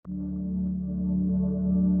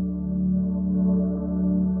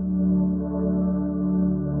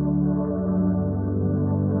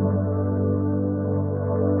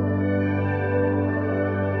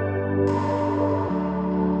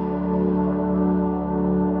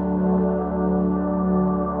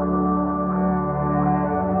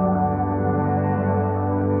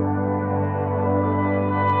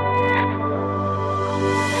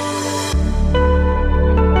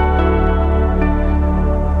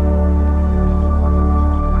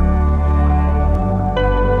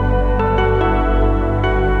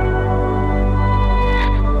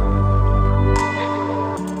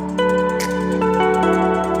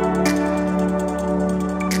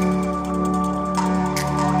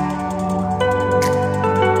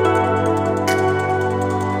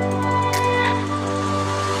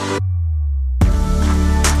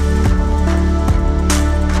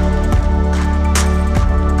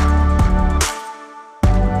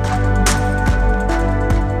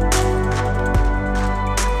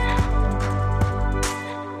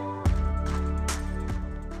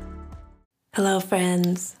Hello,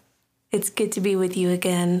 friends. It's good to be with you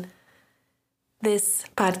again. This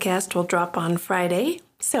podcast will drop on Friday,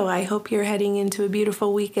 so I hope you're heading into a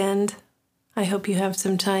beautiful weekend. I hope you have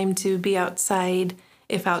some time to be outside,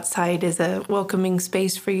 if outside is a welcoming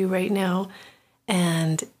space for you right now,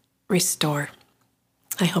 and restore.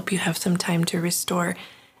 I hope you have some time to restore.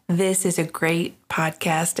 This is a great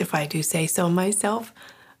podcast, if I do say so myself.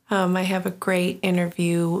 I have a great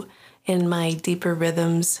interview in my Deeper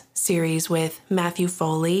Rhythms series with Matthew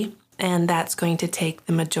Foley, and that's going to take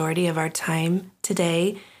the majority of our time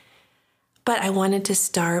today. But I wanted to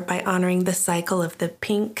start by honoring the cycle of the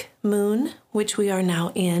pink moon, which we are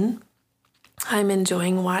now in. I'm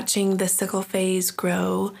enjoying watching the sickle phase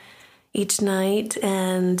grow each night,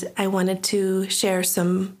 and I wanted to share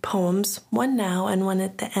some poems, one now and one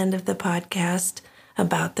at the end of the podcast,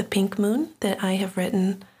 about the pink moon that I have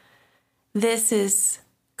written. This is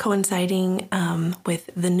coinciding with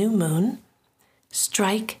the new moon.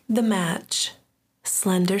 Strike the match,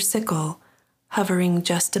 slender sickle, hovering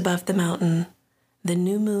just above the mountain. The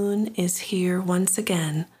new moon is here once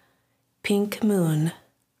again. Pink moon,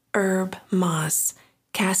 herb moss,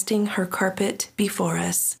 casting her carpet before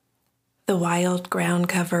us. The wild ground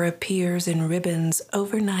cover appears in ribbons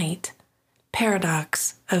overnight.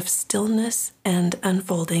 Paradox of stillness and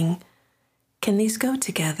unfolding. Can these go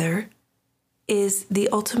together? Is the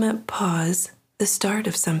ultimate pause the start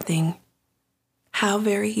of something? How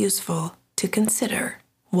very useful to consider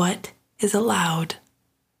what is allowed.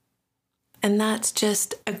 And that's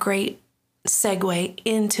just a great segue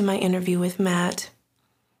into my interview with Matt.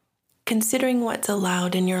 Considering what's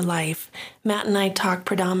allowed in your life, Matt and I talk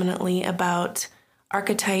predominantly about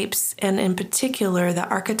archetypes, and in particular, the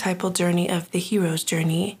archetypal journey of the hero's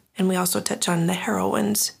journey. And we also touch on the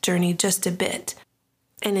heroine's journey just a bit.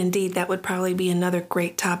 And indeed, that would probably be another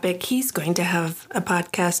great topic. He's going to have a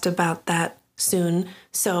podcast about that soon.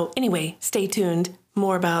 So anyway, stay tuned.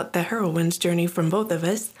 More about the heroine's journey from both of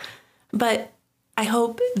us. But I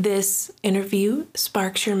hope this interview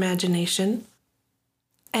sparks your imagination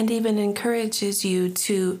and even encourages you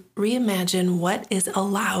to reimagine what is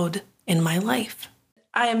allowed in my life.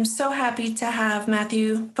 I am so happy to have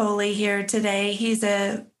Matthew Foley here today. He's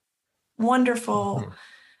a wonderful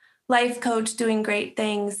life coach doing great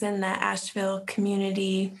things in the Asheville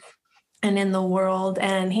community and in the world.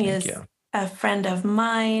 And he is a friend of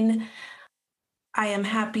mine. I am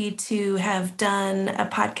happy to have done a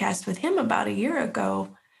podcast with him about a year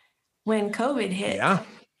ago when COVID hit. Yeah.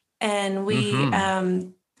 And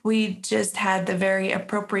we just had the very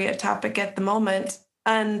appropriate topic at the moment,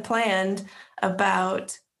 unplanned,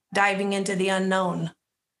 about diving into the unknown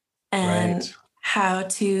and how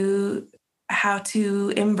to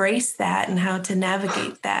embrace that and how to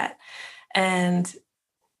navigate that. And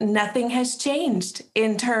nothing has changed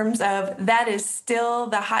in terms of that is still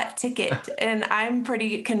the hot ticket. And I'm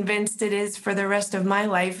pretty convinced it is for the rest of my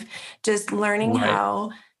life, just learning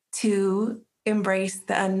how to embrace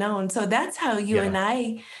the unknown. So that's how you and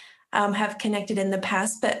I have connected in the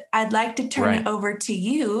past. But I'd like to turn it over to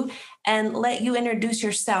you and let you introduce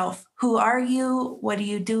yourself. Who are you? What are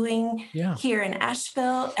you doing here in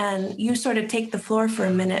Asheville? And you sort of take the floor for a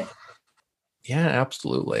minute. Yeah,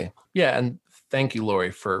 absolutely. Yeah. And thank you, Lori,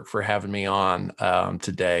 for having me on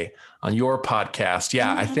today on your podcast.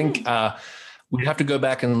 Yeah, I think we'd have to go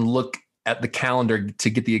back and look at the calendar to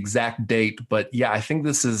get the exact date. But yeah, I think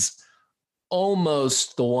this is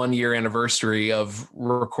almost the 1 year anniversary of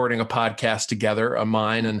recording a podcast together of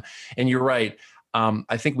mine. And you're right.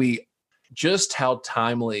 I think just how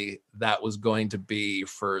timely that was going to be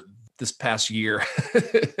for this past year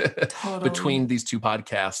between these two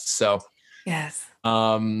podcasts. So yes.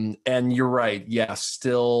 And you're right. Yes.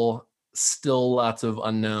 Still lots of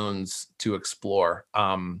unknowns to explore.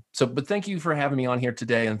 But thank you for having me on here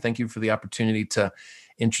today. And thank you for the opportunity to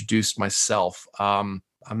introduce myself.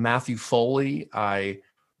 I'm Matthew Foley. I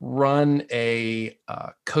run a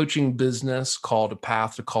coaching business called A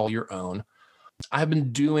Path to Call Your Own. I've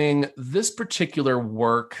been doing this particular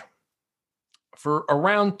work for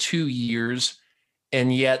around 2 years,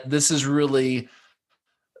 and yet this is really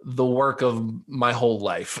the work of my whole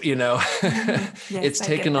life. Yes, it's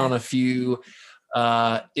taken on a few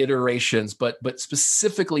iterations, but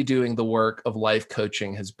specifically doing the work of life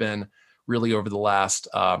coaching has been really over the last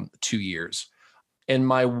 2 years. In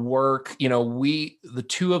my work, the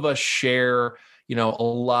two of us share a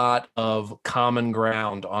lot of common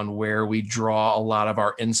ground on where we draw a lot of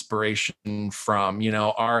our inspiration from.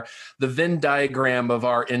 The Venn diagram of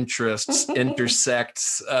our interests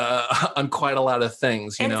intersects on quite a lot of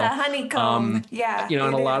things. It's a honeycomb. In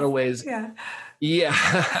a lot of ways. Yeah. Yeah.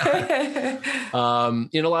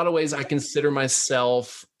 In a lot of ways, I consider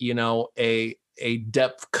myself, a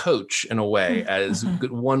depth coach in a way, as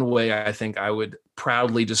one way I think I would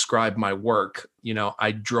proudly describe my work.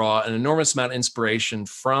 I draw an enormous amount of inspiration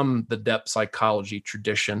from the depth psychology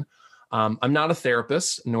tradition. I'm not a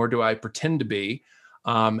therapist, nor do I pretend to be.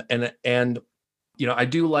 I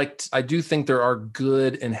do think there are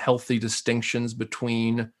good and healthy distinctions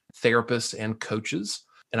between therapists and coaches.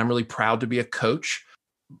 And I'm really proud to be a coach,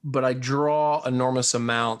 but I draw enormous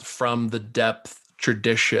amount from the depth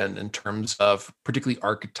tradition in terms of particularly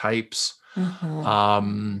archetypes,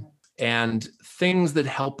 and things that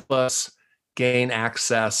help us gain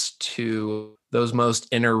access to those most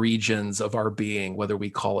inner regions of our being, whether we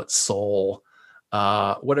call it soul,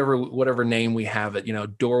 whatever name we have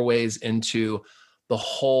it, doorways into the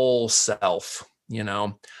whole self.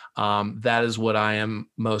 That is what I am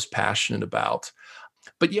most passionate about.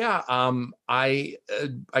 But yeah, I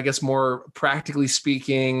guess more practically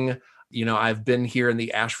speaking, I've been here in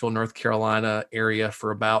the Asheville, North Carolina area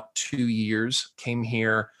for about 2 years. Came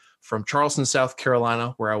here from Charleston, South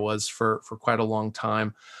Carolina, where I was for quite a long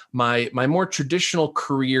time. My more traditional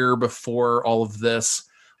career before all of this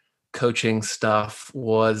coaching stuff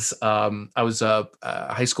was I was a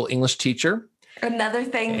high school English teacher. Another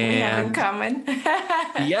thing we have in common.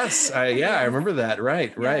 Yes, I remember that.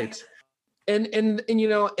 Right. And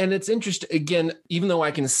it's interesting, again, even though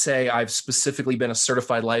I can say I've specifically been a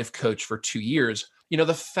certified life coach for 2 years,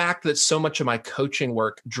 the fact that so much of my coaching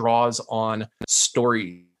work draws on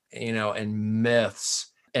story, and myths,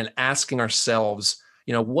 and asking ourselves,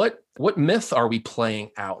 what myth are we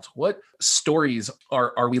playing out? What stories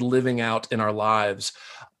are we living out in our lives?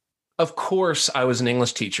 Of course, I was an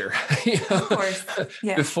English teacher, Of course.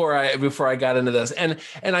 Yes. before I got into this, and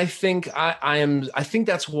I think I think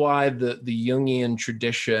that's why the Jungian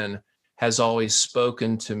tradition has always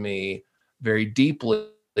spoken to me very deeply,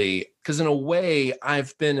 because in a way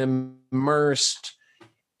I've been immersed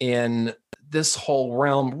in this whole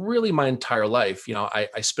realm really my entire life.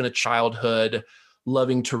 I spent a childhood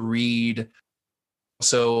loving to read.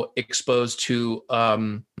 So exposed to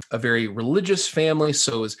a very religious family.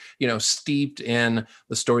 So it was, steeped in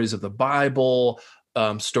the stories of the Bible,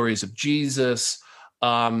 stories of Jesus.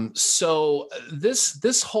 So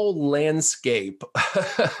this whole landscape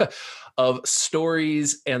of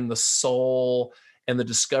stories and the soul and the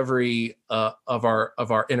discovery of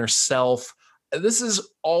our inner self, this is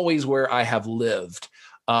always where I have lived.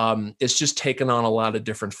 It's just taken on a lot of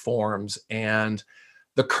different forms, and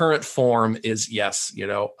the current form is, yes,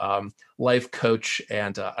 life coach,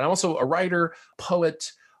 and I'm also a writer,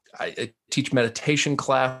 poet. I teach meditation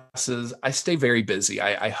classes. I stay very busy.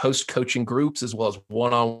 I host coaching groups as well as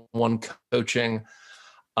one-on-one coaching.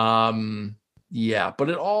 But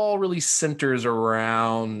it all really centers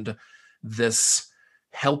around this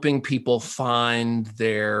helping people find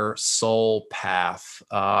their soul path.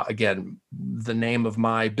 Again, the name of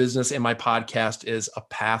my business and my podcast is A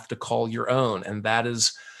Path to Call Your Own. And that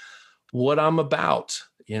is what I'm about,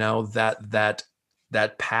 that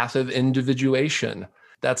path of individuation.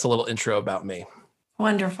 That's a little intro about me.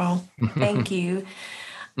 Wonderful. Thank you.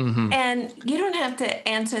 And you don't have to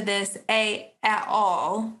answer this at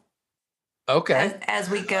all. Okay. As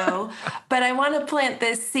we go, but I want to plant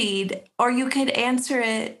this seed, or you could answer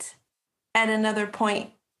it at another point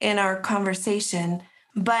in our conversation.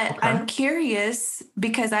 But okay. I'm curious,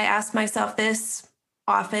 because I ask myself this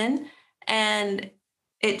often, and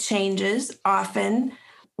it changes often.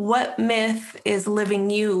 What myth is living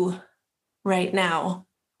you right now?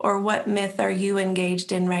 Or what myth are you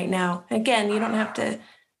engaged in right now? Again, you don't have to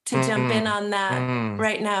jump in on that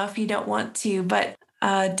right now if you don't want to, but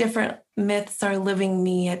different myths are living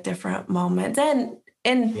me at different moments. And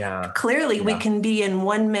clearly we can be in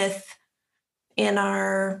one myth in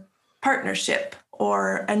our partnership,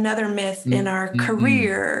 or another myth in our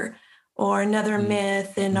career, or another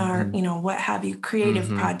myth in our, what have you, creative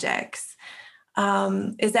projects.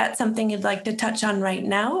 Is that something you'd like to touch on right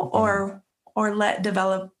now, or let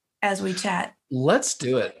develop as we chat? Let's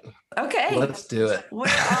do it. Okay. Let's do it. We're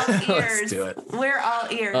all ears. Let's do it. We're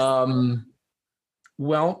all ears.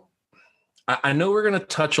 Well, I know we're going to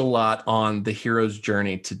touch a lot on the hero's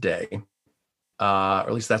journey today, or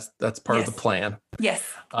at least that's part of the plan. Yes.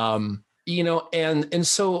 And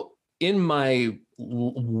so in my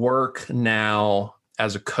work now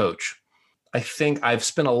as a coach, I think I've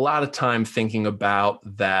spent a lot of time thinking about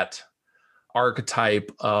that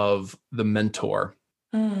archetype of the mentor,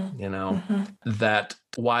 that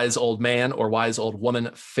wise old man or wise old woman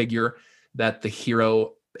figure that the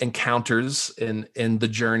hero encounters in the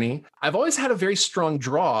journey, I've always had a very strong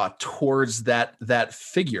draw towards that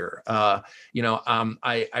figure. I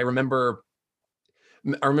remember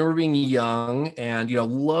being young and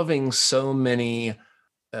loving so many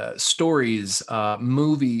stories,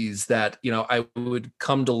 movies that I would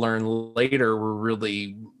come to learn later were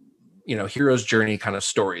really hero's journey kind of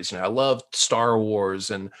stories. I loved Star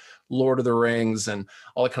Wars and Lord of the Rings and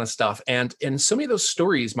all that kind of stuff. And in so many of those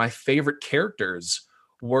stories, my favorite characters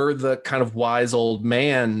were the kind of wise old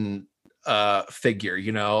man figure.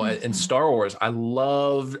 In Star Wars, I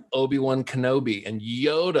loved Obi-Wan Kenobi and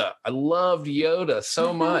Yoda. I loved Yoda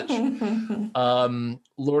so much.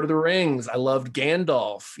 Lord of the Rings, I loved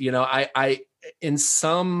Gandalf. I in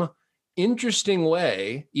some interesting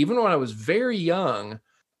way, even when I was very young,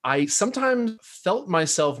 I sometimes felt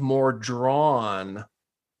myself more drawn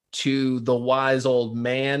to the wise old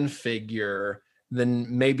man figure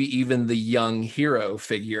than maybe even the young hero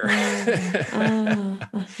figure.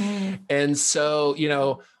 And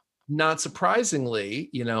so, not surprisingly,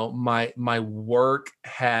 my work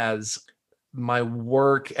as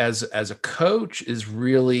a coach is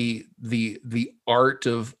really the art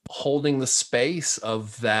of holding the space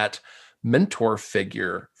of that mentor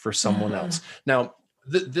figure for someone else. Now,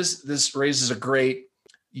 this raises a great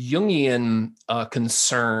Jungian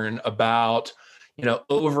concern about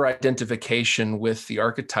over-identification with the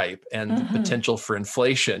archetype and the potential for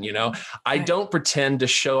inflation. I don't pretend to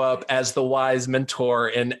show up as the wise mentor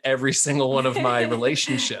in every single one of my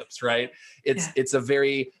relationships, right? It's a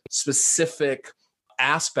very specific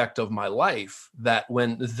aspect of my life that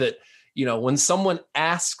when someone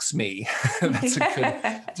asks me, it's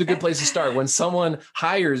a good place to start. When someone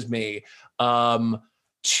hires me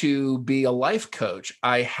to be a life coach,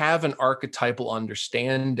 I have an archetypal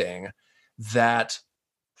understanding that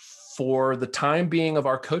for the time being of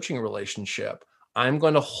our coaching relationship, I'm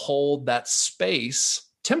going to hold that space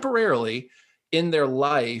temporarily in their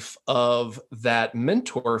life of that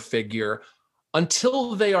mentor figure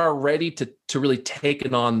until they are ready to really take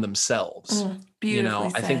it on themselves.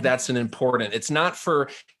 I think that's an important, it's not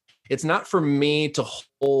for me to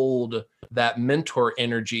hold that mentor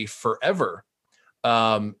energy forever.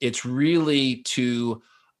 It's really to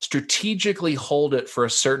strategically hold it for a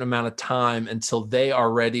certain amount of time until they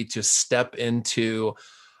are ready to step into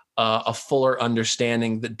a fuller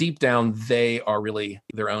understanding that deep down they are really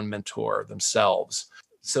their own mentor themselves.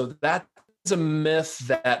 So that's a myth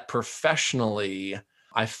that professionally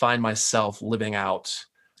I find myself living out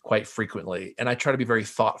quite frequently. And I try to be very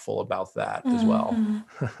thoughtful about that as well.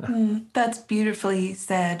 That's beautifully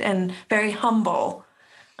said and very humble.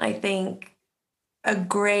 I think a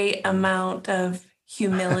great amount of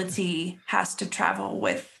humility has to travel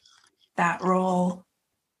with that role,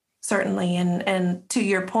 certainly. And to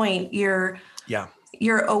your point, you're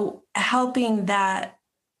helping that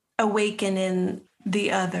awaken in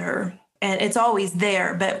the other. And it's always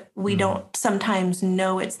there, but we don't sometimes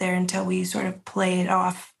know it's there until we sort of play it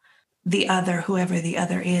off the other, whoever the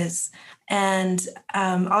other is. And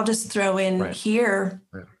I'll just throw in here,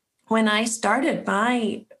 when I started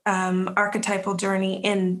my archetypal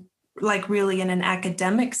journey really in an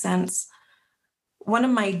academic sense, one of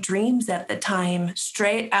my dreams at the time,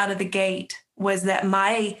 straight out of the gate, was that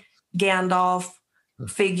my Gandalf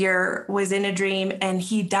figure was in a dream and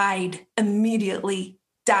he immediately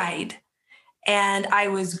died. And I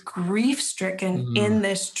was grief-stricken in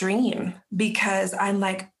this dream because I'm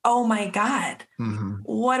like, oh my God,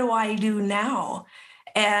 what do I do now?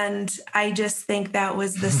 And I just think that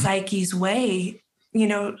was the psyche's way,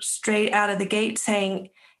 straight out of the gate saying,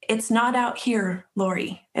 it's not out here,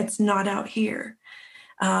 Lori. It's not out here.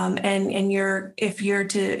 And if you're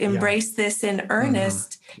to embrace this in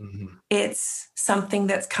earnest, it's something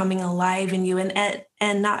that's coming alive in you,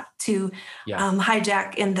 and not to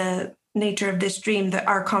hijack in the nature of this dream,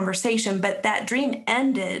 our conversation, but that dream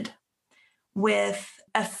ended with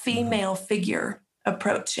a female figure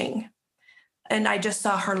approaching. And I just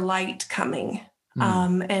saw her light coming,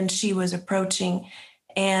 and she was approaching.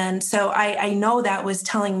 And so I know that was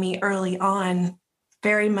telling me early on,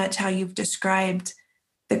 very much how you've described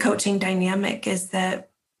the coaching dynamic, is that,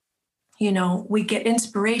 we get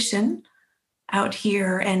inspiration out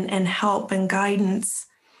here and help and guidance,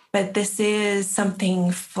 but this is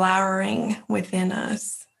something flowering within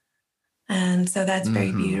us. And so that's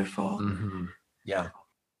very beautiful. Yeah.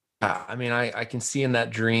 I mean, I can see in that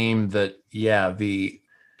dream that, the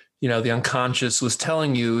unconscious was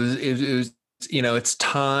telling you it was, it's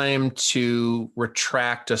time to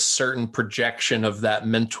retract a certain projection of that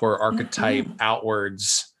mentor archetype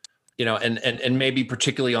outwards, and maybe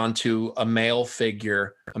particularly onto a male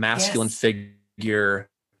figure, a masculine figure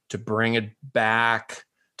to bring it back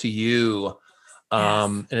to you.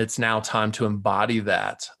 And it's now time to embody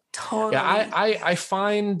that. Totally. Yeah, I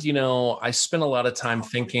find, I spend a lot of time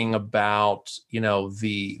thinking about,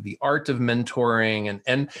 the art of mentoring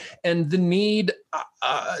and the need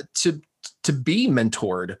to be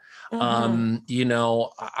mentored.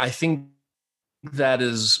 I think that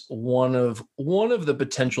is one of the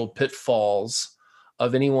potential pitfalls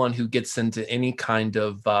of anyone who gets into any kind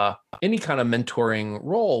of mentoring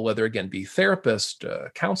role, whether again be therapist,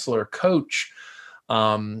 counselor, coach,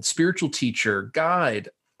 spiritual teacher, guide.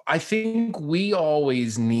 I think we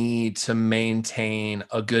always need to maintain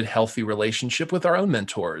a good, healthy relationship with our own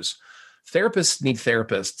mentors. Therapists need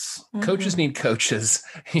therapists. Coaches need coaches.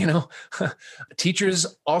 Teachers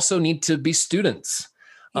also need to be students.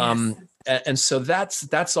 Yes. And so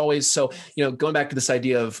that's always so. Going back to this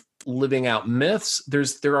idea of living out myths,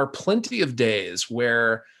 there are plenty of days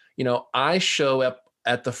where I show up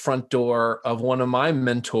at the front door of one of my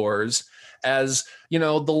mentors as the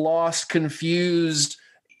lost, confused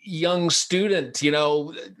young student,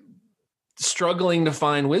 struggling to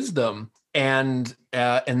find wisdom, and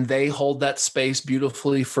they hold that space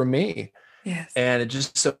beautifully for me. Yes. And it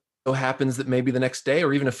just so happens that maybe the next day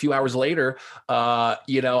or even a few hours later,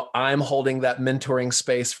 I'm holding that mentoring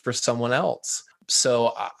space for someone else.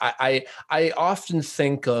 So I often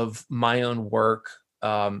think of my own work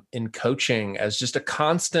in coaching as just a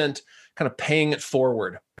constant kind of paying it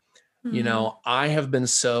forward. I have been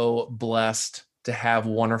so blessed to have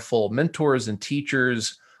wonderful mentors and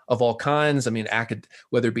teachers of all kinds. I mean,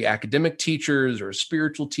 whether it be academic teachers or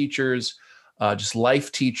spiritual teachers, just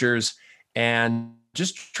life teachers, and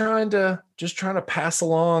just trying to pass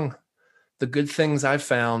along the good things I've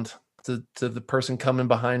found to the person coming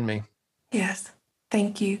behind me. Yes.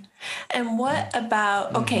 Thank you. And what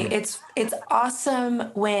about, okay, it's awesome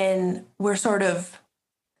when we're sort of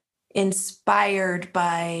inspired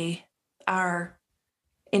by our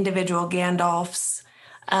individual Gandalfs.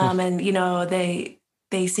 And,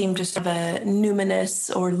 they seem to have a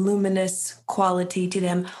numinous or luminous quality to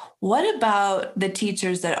them. What about the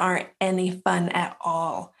teachers that aren't any fun at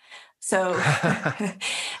all? So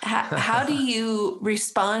how do you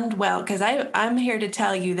respond well? Because I'm here to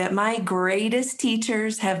tell you that my greatest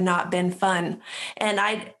teachers have not been fun. And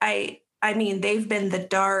I mean, they've been the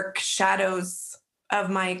dark shadows of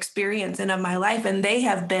my experience and of my life. And they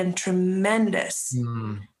have been tremendous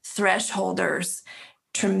thresholders,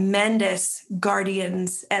 tremendous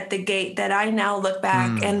guardians at the gate that I now look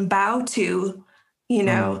back and bow to,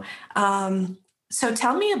 So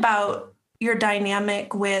tell me about your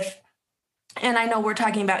dynamic with, and I know we're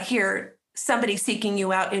talking about here, somebody seeking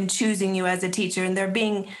you out and choosing you as a teacher and there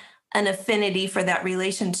being an affinity for that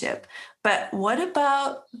relationship. But what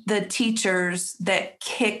about the teachers that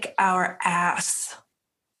kick our ass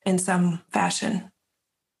in some fashion?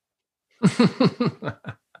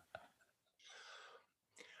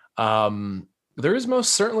 There is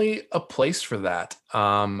most certainly a place for that.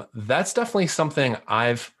 That's definitely something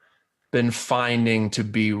I've been finding to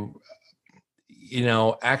be,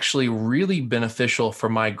 actually really beneficial for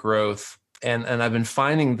my growth. And I've been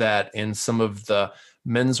finding that in some of the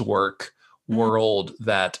men's work world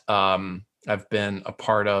that I've been a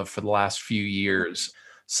part of for the last few years.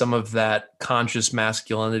 Some of that conscious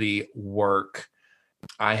masculinity work,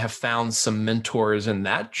 I have found some mentors in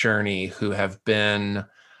that journey who have been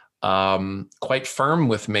quite firm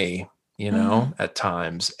with me, at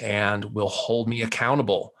times, and will hold me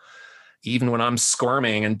accountable. Even when I'm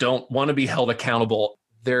squirming and don't want to be held accountable,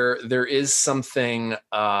 there is something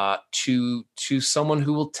to someone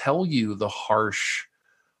who will tell you the harsh,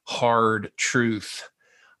 hard truth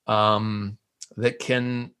that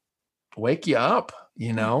can wake you up,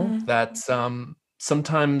 that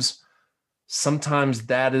sometimes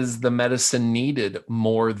that is the medicine needed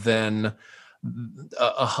more than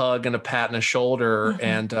a hug and a pat on the shoulder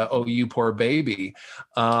and oh, you poor baby,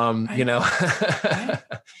 Right.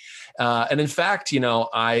 And in fact,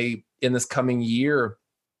 in this coming year,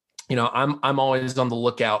 I'm always on the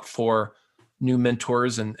lookout for new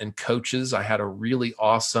mentors and coaches. I had a really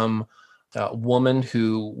awesome woman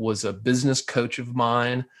who was a business coach of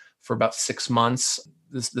mine for about 6 months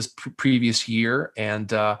this previous year,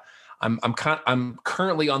 and I'm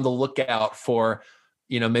currently on the lookout for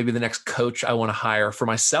maybe the next coach I want to hire for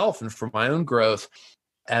myself and for my own growth.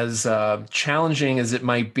 As challenging as it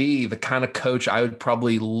might be, the kind of coach I would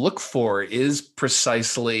probably look for is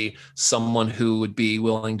precisely someone who would be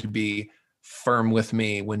willing to be firm with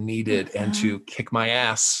me when needed and to kick my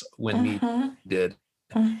ass when needed.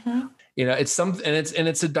 It's something, and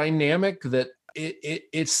it's a dynamic that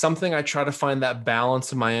It's something I try to find that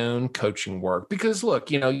balance in my own coaching work, because look,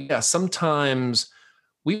 sometimes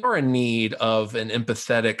we are in need of an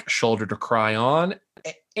empathetic shoulder to cry on.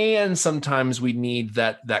 And sometimes we need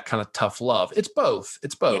that kind of tough love. It's both.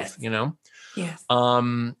 Yes. Yes.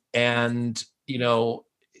 And,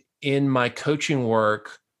 in my coaching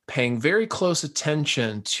work, paying very close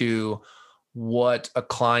attention to what a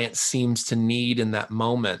client seems to need in that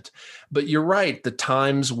moment. But you're right. The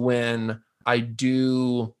times when I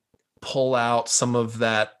do pull out some of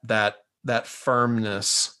that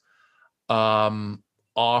firmness, offer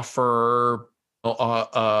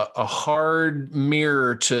a hard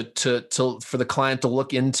mirror to for the client to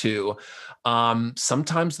look into.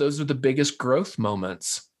 Sometimes those are the biggest growth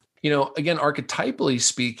moments. Again, archetypally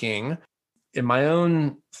speaking, in my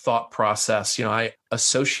own thought process, I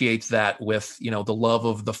associate that with, the love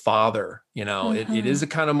of the father. It is a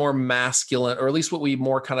kind of more masculine, or at least what we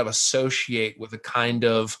more kind of associate with a kind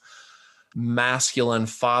of masculine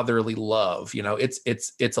fatherly love.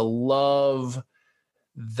 It's a love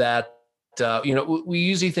that, we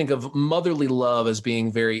usually think of motherly love as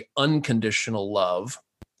being very unconditional love,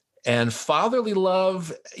 and fatherly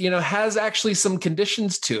love, has actually some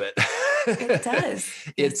conditions to it. It does.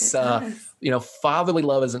 It's, fatherly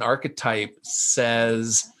love as an archetype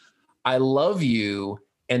says, I love you.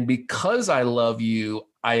 And because I love you,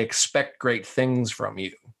 I expect great things from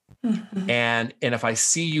you. Mm-hmm. And if I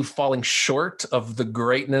see you falling short of the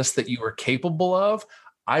greatness that you are capable of,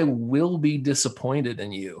 I will be disappointed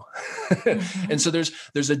in you. Mm-hmm. And so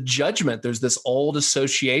there's a judgment. There's this old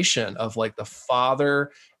association of like the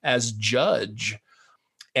father as judge.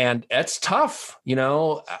 And it's tough,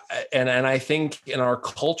 and I think in our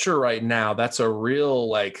culture right now, that's a real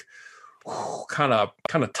kind of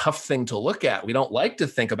tough thing to look at. We don't like to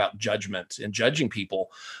think about judgment and judging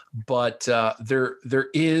people, but there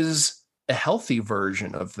is a healthy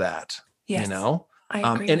version of that. Yes, I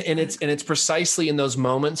agree. And it's precisely in those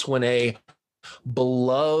moments when a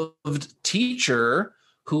beloved teacher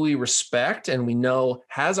who we respect and we know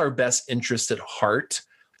has our best interest at heart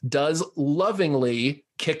does lovingly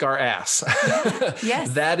kick our ass.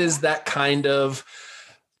 Yes. That is that kind of,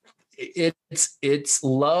 it's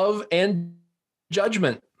love and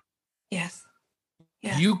judgment. Yes.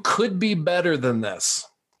 You could be better than this.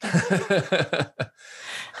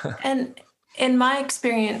 And in my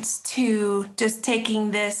experience too, just taking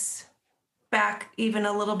this back even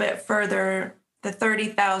a little bit further, the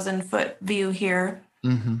 30,000 foot view here,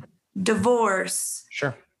 divorce,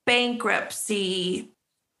 sure, bankruptcy,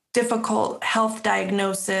 difficult health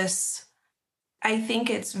diagnosis, I think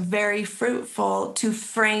it's very fruitful to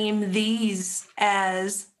frame these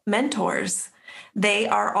as mentors. They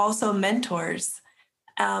are also mentors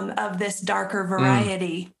of this darker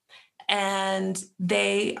variety. And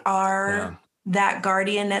they are that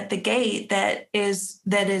guardian at the gate that is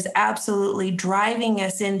absolutely driving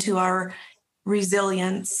us into our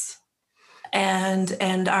resilience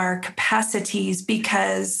and our capacities,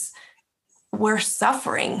 because we're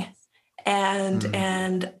suffering,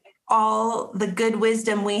 and all the good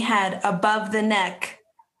wisdom we had above the neck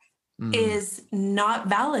is not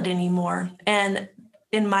valid anymore. And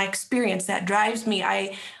in my experience, that drives me.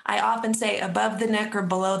 I often say above the neck or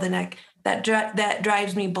below the neck. That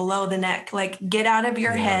drives me below the neck. Like, get out of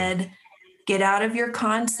your head, get out of your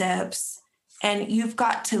concepts, and you've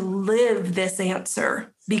got to live this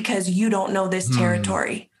answer because you don't know this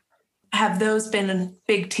territory. Have those been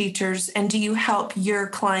big teachers? And do you help your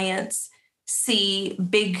clients see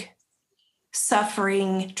big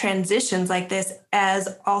suffering transitions like this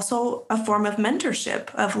as also a form of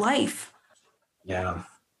mentorship of life? Yeah.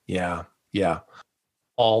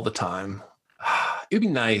 All the time. It'd be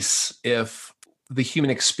nice if the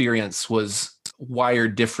human experience was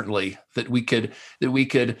wired differently, that we could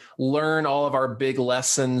learn all of our big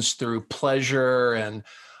lessons through pleasure and,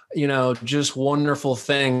 just wonderful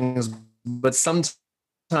things. But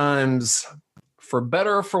sometimes, for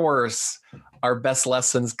better or for worse, our best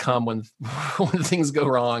lessons come when things go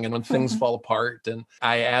wrong and when things fall apart. And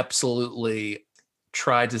I absolutely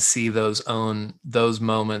try to see those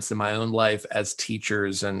moments in my own life as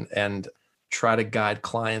teachers and try to guide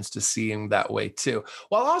clients to seeing that way too,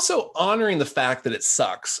 while also honoring the fact that it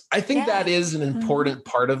sucks. I think that is an important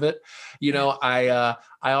part of it. I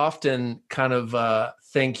often kind of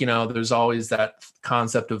think, there's always that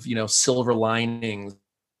concept of, silver linings,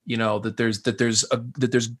 that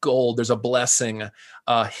there's gold, there's a blessing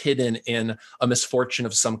hidden in a misfortune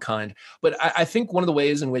of some kind. But I think one of the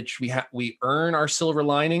ways in which we earn our silver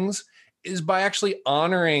linings is by actually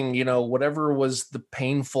honoring, whatever was the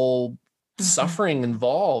painful suffering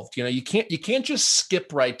involved. You can't just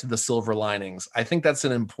skip right to the silver linings. I think that's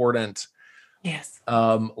an important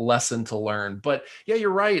lesson to learn. But yeah,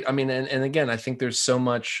 you're right. I mean, and again, I think there's so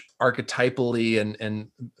much archetypally and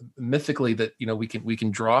mythically that, we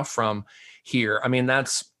can draw from here. I mean,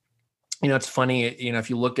 that's, it's funny, if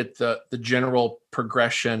you look at the general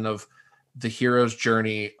progression of the hero's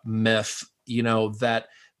journey myth,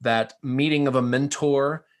 that meeting of a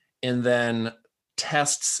mentor and then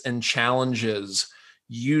tests and challenges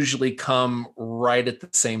usually come right at the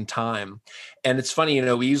same time. And it's funny,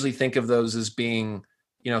 we usually think of those as being,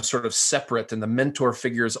 sort of separate, and the mentor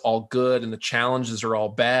figure is all good and the challenges are all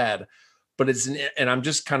bad. But and I'm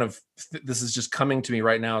just this is just coming to me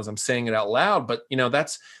right now as I'm saying it out loud, but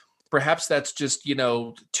perhaps that's just,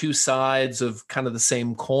 two sides of kind of the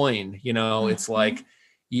same coin. It's like,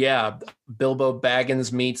 yeah, Bilbo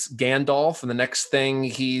Baggins meets Gandalf, and the next thing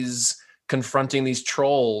he's confronting these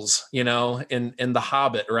trolls, in The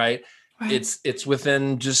Hobbit, right? It's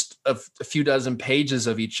within just a few dozen pages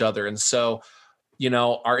of each other. And so,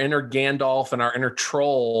 our inner Gandalf and our inner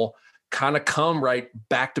troll kind of come right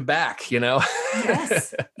back to back,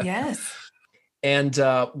 Yes. And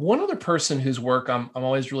one other person whose work I'm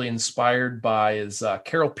always really inspired by is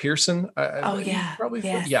Carol Pearson. Probably.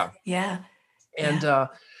 Yes. Yeah. And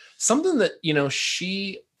something that,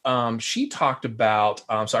 she talked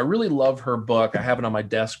about. So I really love her book. I have it on my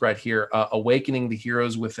desk right here, Awakening the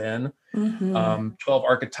Heroes Within, 12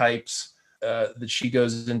 archetypes that she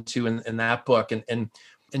goes into in that book.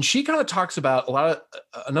 And she kind of talks about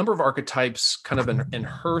a number of archetypes kind of in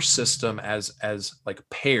her system as like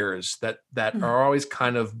pairs that are always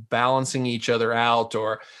kind of balancing each other out,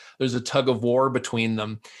 or there's a tug of war between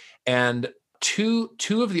them. And two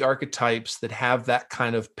of the archetypes that have that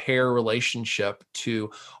kind of pair relationship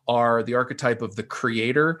are the archetype of the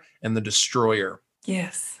creator and the destroyer.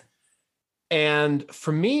 Yes. And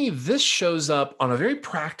for me, this shows up on a very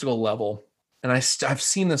practical level. And I've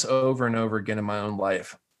seen this over and over again in my own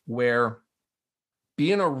life, where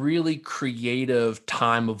being a really creative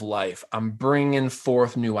time of life, I'm bringing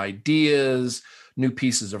forth new ideas, new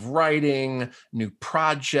pieces of writing, new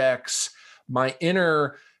projects. My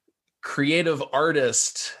inner creative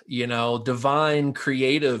artist, divine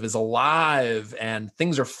creative is alive, and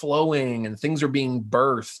things are flowing and things are being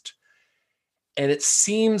birthed. And it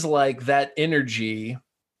seems like that energy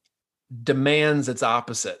demands its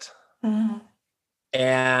opposite.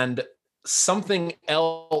 And something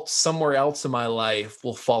else somewhere else in my life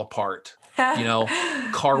will fall apart.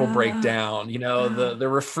 Car will break down, the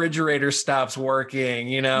refrigerator stops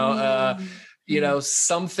working,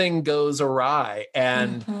 something goes awry.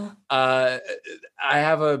 And I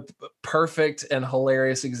have a perfect and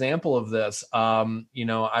hilarious example of this.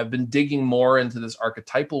 I've been digging more into this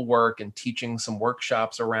archetypal work and teaching some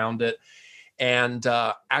workshops around it. And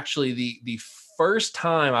actually the first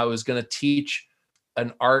time I was going to teach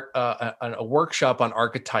a workshop on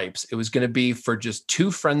archetypes, it was going to be for just two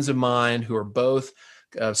friends of mine who are both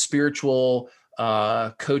spiritual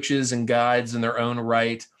coaches and guides in their own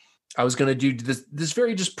right. I was going to do this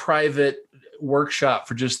very just private workshop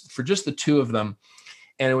for just the two of them,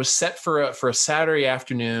 and it was set for a Saturday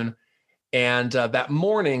afternoon. And that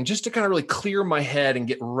morning, just to kind of really clear my head and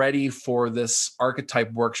get ready for this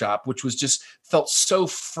archetype workshop, which was just felt so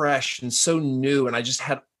fresh and so new, and I just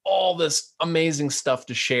had all this amazing stuff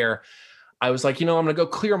to share. I was like, I'm going to go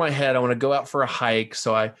clear my head. I want to go out for a hike.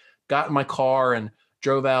 So I got in my car and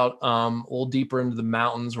drove out a little deeper into the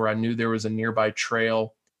mountains where I knew there was a nearby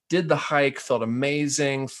trail. Did the hike, felt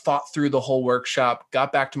amazing, thought through the whole workshop,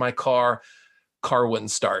 got back to my car wouldn't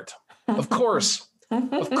start. Of course,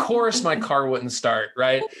 my car wouldn't start,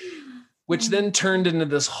 right? Which then turned into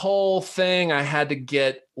this whole thing. I had to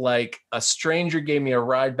get, like, a stranger gave me a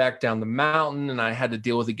ride back down the mountain, and I had to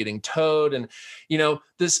deal with it getting towed. And,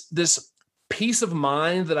 this peace of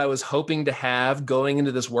mind that I was hoping to have going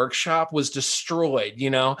into this workshop was destroyed.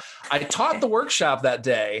 I taught the workshop that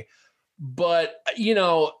day, but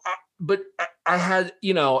I had,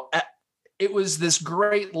 it was this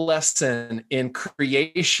great lesson in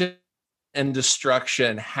creation and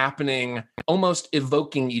destruction happening, almost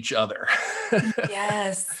evoking each other.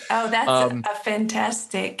 Yes. Oh, that's a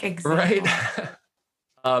fantastic example. Right.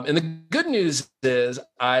 And the good news is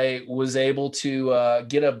I was able to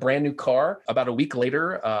get a brand new car about a week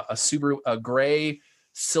later, a gray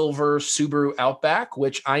silver Subaru Outback,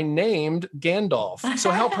 which I named Gandalf.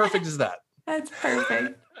 So how perfect is that? That's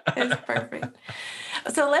perfect. It's perfect.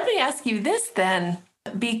 So let me ask you this then,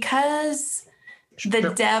 because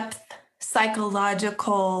the depth,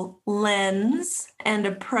 psychological lens and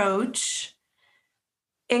approach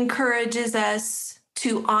encourages us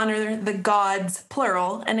to honor the gods,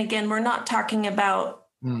 plural. And again, we're not talking about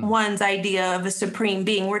one's idea of a supreme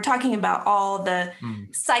being. We're talking about all the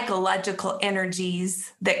psychological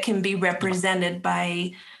energies that can be represented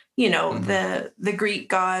by, the Greek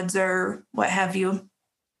gods or what have you.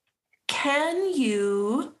 Can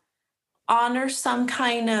you honor some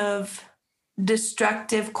kind of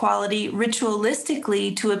destructive quality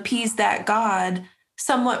ritualistically to appease that god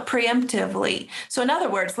somewhat preemptively? So in other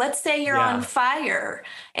words, let's say you're on fire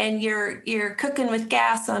and you're cooking with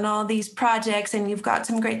gas on all these projects and you've got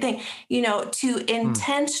some great thing, to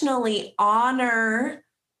intentionally honor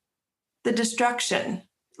the destruction,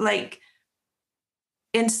 like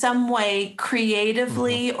in some way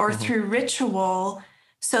creatively or through ritual,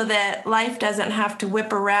 so that life doesn't have to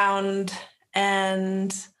whip around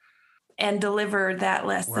and deliver that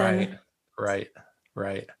lesson. Right.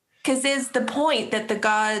 Because is the point that the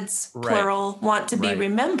gods, plural, want to be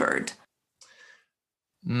remembered.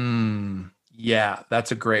 Yeah,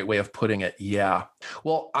 that's a great way of putting it. Yeah.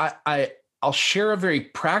 Well, I'll share a very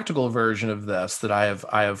practical version of this that I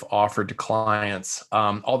have offered to clients.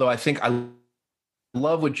 Although I think I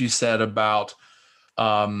love what you said about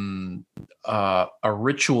a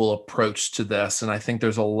ritual approach to this. And I think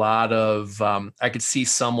there's a lot of, I could see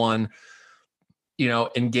someone,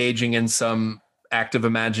 engaging in some active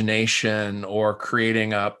imagination or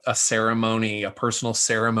creating a ceremony, a personal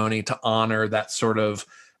ceremony to honor that sort of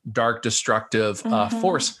dark, destructive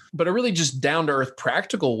force. But a really just down to earth,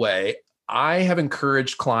 practical way, I have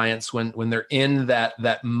encouraged clients when they're in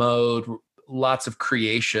that mode, lots of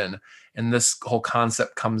creation, and this whole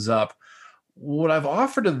concept comes up. What I've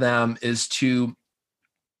offered to them is to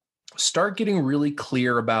start getting really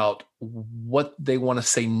clear about what they want to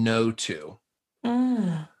say no to.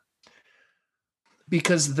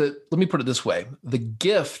 Because let me put it this way, the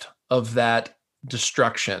gift of that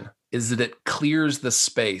destruction is that it clears the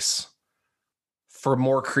space for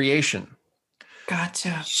more creation.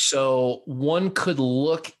 Gotcha. So one could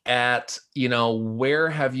look at, where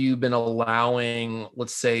have you been allowing,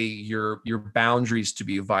 let's say, your boundaries to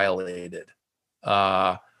be violated,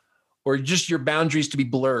 or just your boundaries to be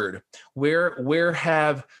blurred. Where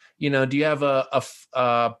have, do you have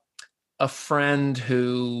a friend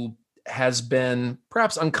who has been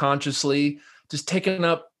perhaps unconsciously just taken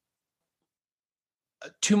up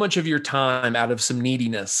too much of your time out of some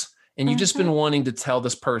neediness? And you've just been wanting to tell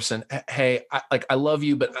this person, hey, I love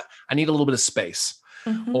you, but I need a little bit of space.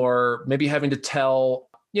 Or maybe having to tell,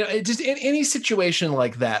 just in any situation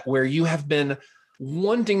like that, where you have been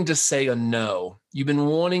wanting to say a no, you've been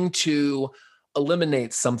wanting to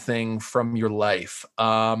eliminate something from your life.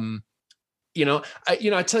 I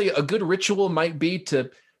tell you, a good ritual might be to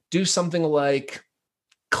do something like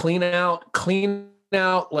clean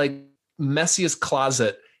out like messiest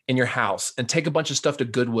closet in your house and take a bunch of stuff to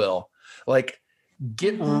Goodwill. Like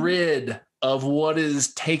get rid of what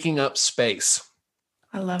is taking up space.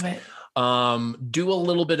 I love it. Do a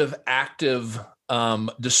little bit of active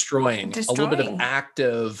destroying, a little bit of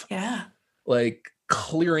active, like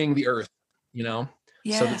clearing the earth,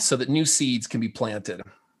 so that new seeds can be planted.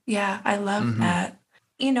 Yeah, I love that.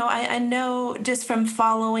 I know just from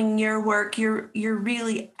following your work, you're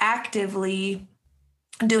really actively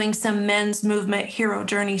doing some men's movement hero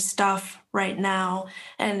journey stuff right now,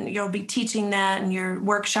 and you'll be teaching that and you're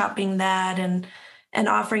workshopping that and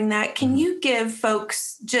offering that. Can you give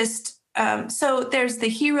folks just so there's the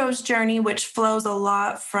hero's journey, which flows a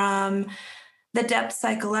lot from the depth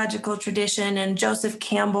psychological tradition and Joseph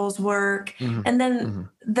Campbell's work, and then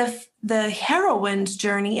the heroine's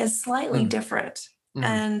journey is slightly different.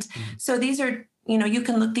 And so these are, you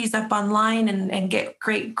can look these up online and get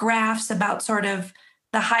great graphs about sort of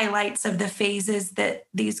the highlights of the phases that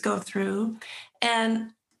these go through.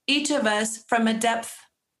 And each of us, from a depth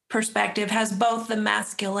perspective, has both the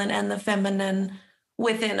masculine and the feminine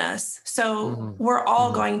within us. So we're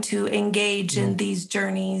all going to engage in these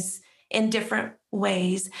journeys in different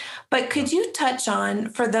ways. But could you touch on,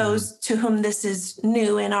 for those to whom this is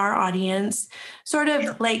new in our audience, sort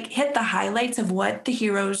of like hit the highlights of what the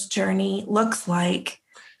hero's journey looks like?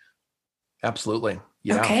 Absolutely.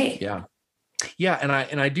 Yeah. Okay. Yeah. And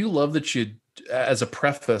I do love that you, as a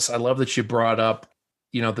preface, I love that you brought up,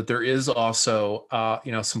 that there is also,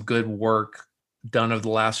 some good work done over the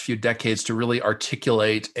last few decades to really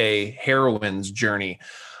articulate a heroine's journey,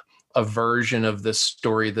 a version of this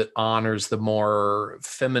story that honors the more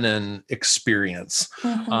feminine experience.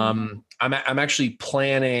 I'm actually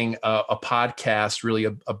planning a podcast really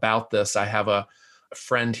about this. I have a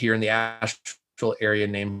friend here in the Asheville area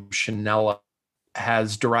named Chanella,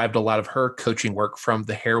 has derived a lot of her coaching work from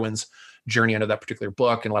the heroine's journey under that particular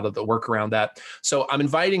book and a lot of the work around that. So I'm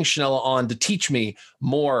inviting Chanella on to teach me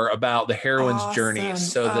more about the heroine's journey,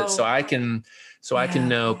 so I can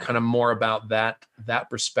know kind of more about that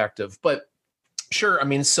perspective. But sure. I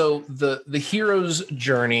mean, so the hero's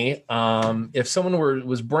journey, if someone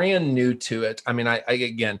was brand new to it, I mean, I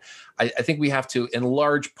think we have to, in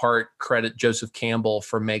large part, credit Joseph Campbell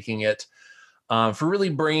for making it, for really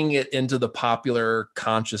bringing it into the popular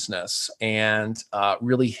consciousness. And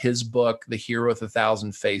really his book, The Hero with a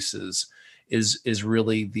Thousand Faces, is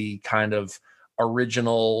really the kind of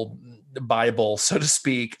original Bible, so to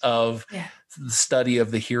speak, of the study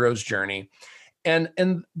of the hero's journey. And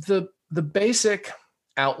the basic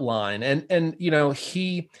outline, and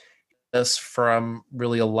he does from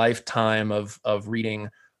really a lifetime of reading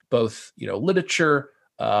both literature,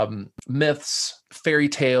 myths, fairy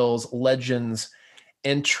tales, legends,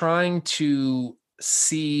 and trying to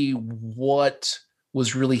see what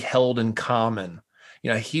was really held in common.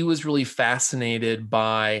 He was really fascinated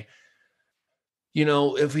by,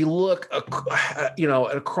 if we look,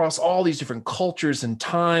 across all these different cultures and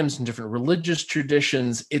times and different religious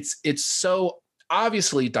traditions, it's so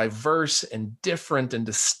obviously diverse and different and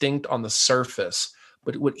distinct on the surface.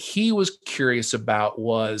 But what he was curious about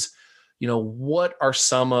was, what are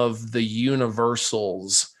some of the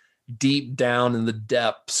universals deep down in the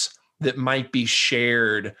depths that might be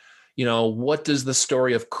shared? What does the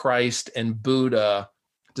story of Christ and Buddha,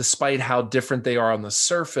 despite how different they are on the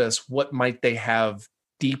surface, what might they have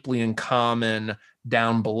deeply in common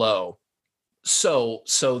down below? So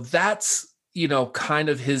that's, kind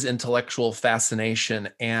of his intellectual fascination,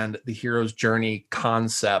 and the hero's journey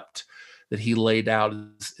concept that he laid out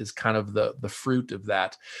is kind of the fruit of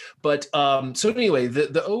that. But so anyway,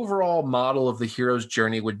 the overall model of the hero's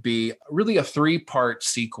journey would be really a 3-part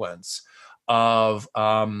sequence of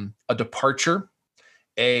a departure,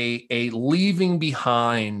 a leaving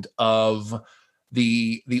behind of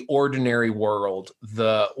the ordinary world,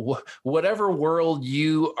 whatever world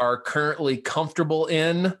you are currently comfortable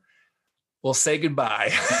in. Well, say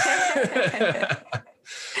goodbye,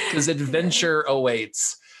 because adventure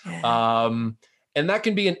awaits. And that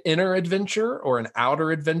can be an inner adventure or an outer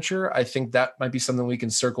adventure. I think that might be something we can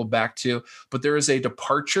circle back to. But there is a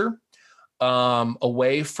departure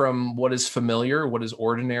away from what is familiar, what is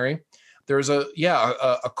ordinary. There's a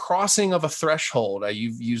crossing of a threshold.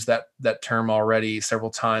 You've used that term already several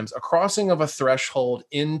times. A crossing of a threshold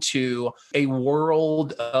into a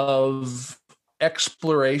world of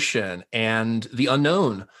exploration and the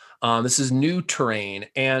unknown. This is new terrain,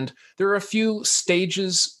 and there are a few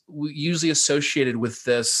stages usually associated with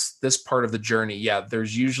this part of the journey. Yeah,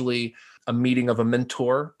 there's usually a meeting of a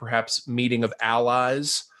mentor, perhaps meeting of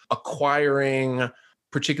allies, acquiring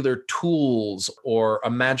particular tools or a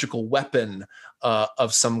magical weapon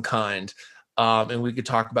of some kind. And we could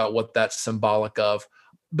talk about what that's symbolic of.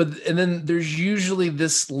 And then there's usually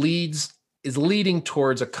is leading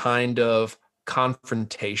towards a kind of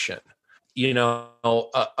confrontation.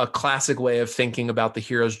 A classic way of thinking about the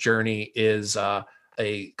hero's journey is a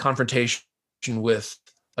confrontation with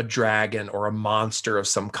a dragon or a monster of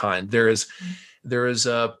some kind. The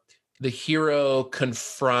hero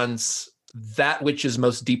confronts that which is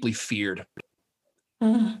most deeply feared,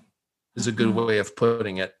 is a good way of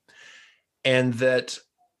putting it. And that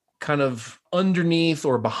kind of underneath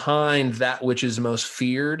or behind that which is most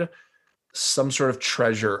feared, some sort of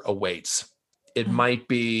treasure awaits. It might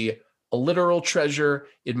be a literal treasure.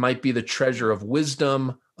 It might be the treasure of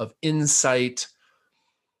wisdom, of insight.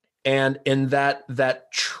 And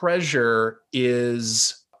that treasure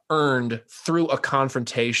is earned through a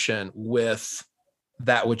confrontation with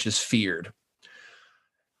that which is feared.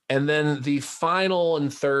 And then the final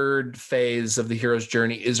and third phase of the hero's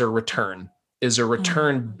journey is a return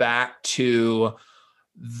back to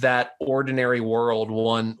that ordinary world,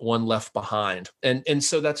 one left behind. And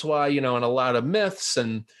so that's why, in a lot of myths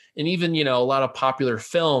and even, a lot of popular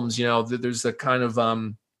films, there's a kind of,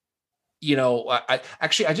 I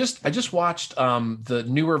just watched the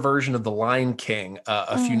newer version of The Lion King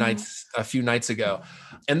a few nights ago.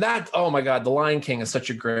 And that, oh my God, The Lion King is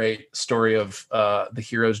such a great story of the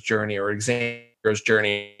hero's journey or hero's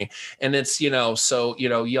journey. And it's,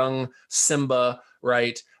 young Simba,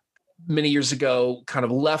 right, many years ago, kind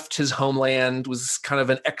of left his homeland, was kind of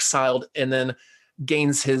an exiled, and then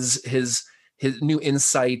gains his new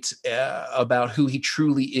insight about who he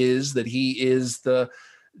truly is, that he is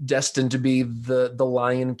destined to be the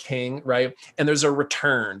Lion King, right? And there's a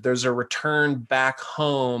return back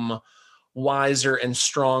home, wiser and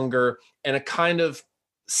stronger, and a kind of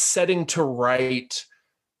setting to right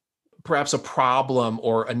perhaps a problem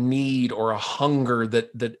or a need or a hunger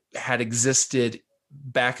that had existed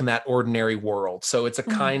back in that ordinary world. So it's a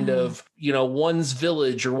kind of, one's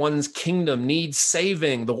village or one's kingdom needs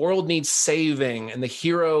saving. The world needs saving. And the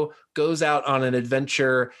hero goes out on an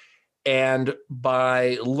adventure, and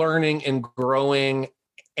by learning and growing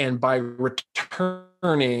and by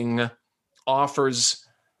returning, offers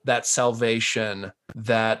that salvation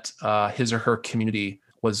that his or her community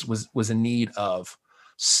was in need of.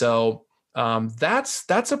 So that's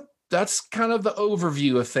kind of the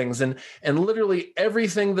overview of things, and literally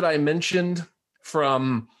everything that I mentioned,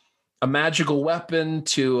 from a magical weapon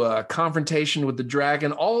to a confrontation with the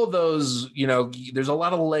dragon, all of those, there's a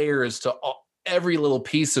lot of layers to every little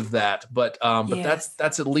piece of that, but Yes.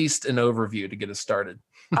 that's at least an overview to get us started.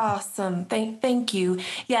 Awesome. Thank you.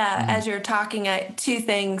 Yeah, as you're talking, two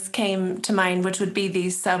things came to mind, which would be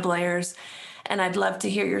these sub layers. And I'd love to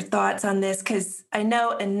hear your thoughts on this, because I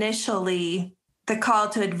know initially the call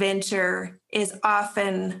to adventure is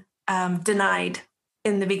often denied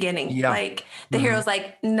in the beginning. Yeah. Like the hero's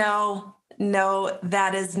like, no,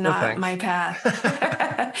 that is not my path.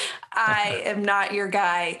 I am not your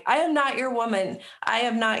guy. I am not your woman. I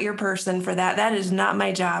am not your person for that. That is not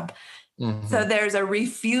my job. So there's a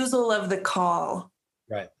refusal of the call.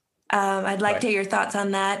 Right. I'd like to hear your thoughts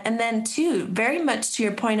on that. And then too, very much to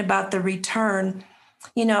your point about the return,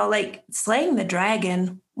 like slaying the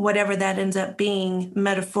dragon, whatever that ends up being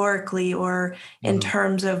metaphorically or in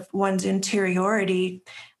terms of one's interiority,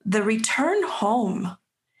 the return home.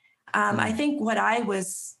 I think what I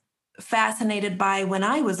was fascinated by when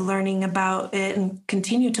I was learning about it and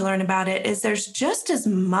continue to learn about it is there's just as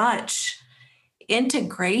much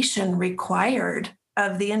integration required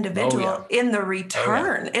of the individual in the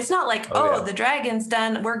return. It's not like, the dragon's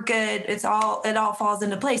done, we're good, it all falls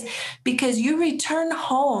into place, because you return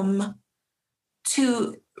home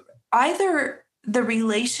to either the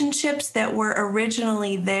relationships that were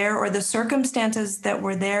originally there or the circumstances that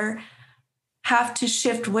were there have to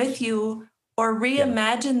shift with you or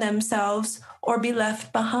reimagine themselves or be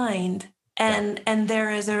left behind. And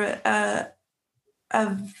there is a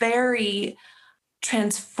very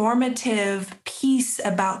transformative piece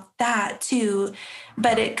about that too,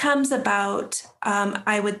 but it comes about,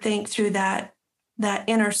 I would think, through that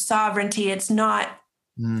inner sovereignty. It's not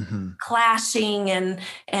clashing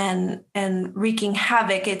and wreaking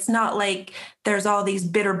havoc. It's not like there's all these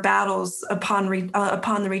bitter battles upon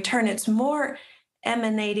the return. It's more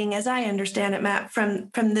emanating, as I understand it, Matt,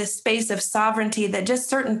 from this space of sovereignty, that just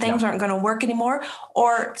certain things aren't going to work anymore,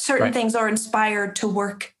 or certain things are inspired to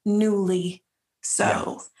work newly.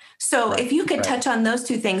 So if you could touch on those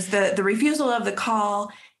two things, the refusal of the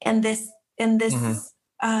call and this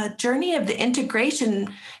journey of the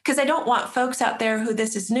integration, because I don't want folks out there who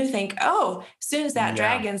this is new think, as soon as that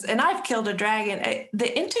dragon's, and I've killed a dragon,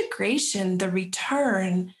 the integration, the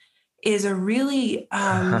return is a really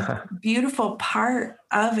beautiful part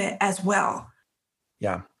of it as well.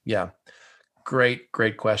 Yeah.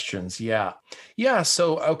 Great questions. Yeah.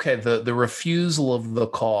 So, okay. The refusal of the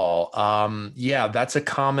call. That's a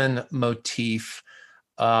common motif.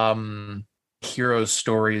 Hero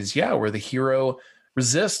stories. Where the hero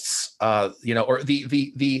resists, or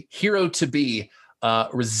the hero to be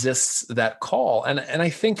resists that call. And I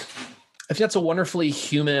think that's a wonderfully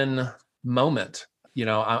human moment.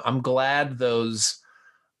 I'm glad those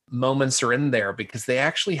moments are in there, because they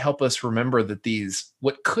actually help us remember that these,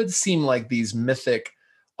 what could seem like these mythic,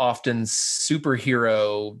 often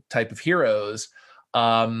superhero type of heroes,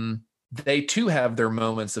 they too have their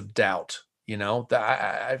moments of doubt.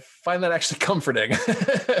 I find that actually comforting.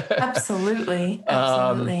 Absolutely.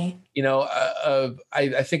 I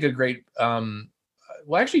think a great,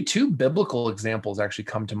 actually two biblical examples actually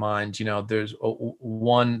come to mind. There's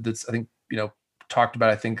one that's, I think, talked about,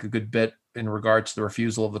 I think, a good bit in regards to the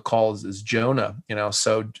refusal of the calls is Jonah.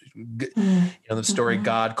 The story,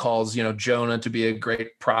 God calls, Jonah to be a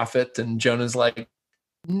great prophet, and Jonah's like,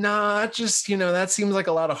 nah, just, that seems like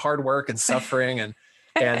a lot of hard work and suffering, and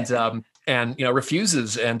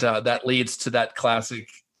refuses. And that leads to that classic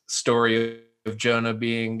story of Jonah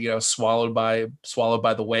being, swallowed by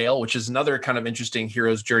the whale, which is another kind of interesting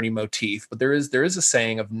hero's journey motif. But there is a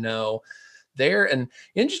saying of no there. And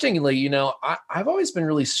interestingly, I've always been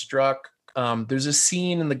really struck. There's a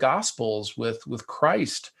scene in the Gospels with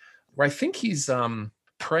Christ where I think he's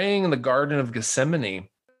praying in the Garden of Gethsemane.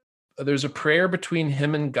 There's a prayer between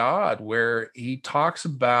him and God where he talks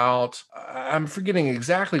about, I'm forgetting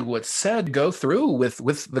exactly what's said, go through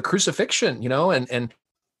with the crucifixion, and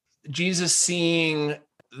Jesus seeing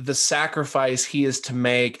the sacrifice he is to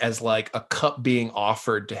make as like a cup being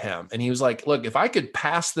offered to him. And he was like, look, if I could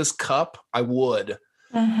pass this cup, I would.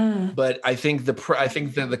 But I think that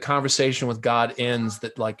the conversation with God ends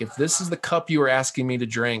that like, if this is the cup you are asking me to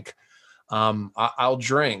drink, I'll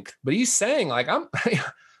drink. But he's saying like,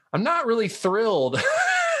 I'm not really thrilled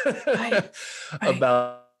Right.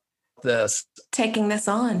 about this. Taking this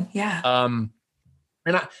on. Yeah.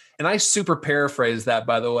 And I super paraphrase that,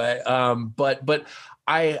 by the way. But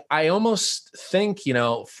I almost think,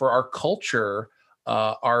 for our culture,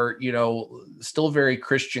 our, still very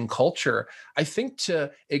Christian culture, I think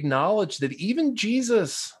to acknowledge that even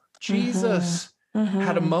Jesus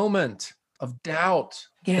had a moment of doubt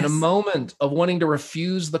and a moment of wanting to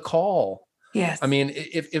refuse the call. Yes. I mean,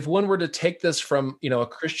 if one were to take this from, a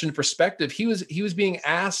Christian perspective, he was being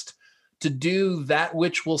asked to do that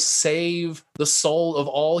which will save the soul of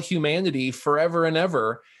all humanity forever and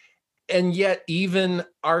ever. And yet even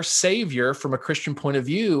our Savior, from a Christian point of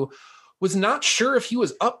view, was not sure if he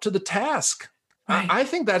was up to the task. Right. I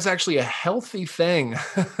think that's actually a healthy thing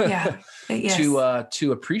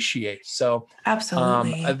to appreciate. So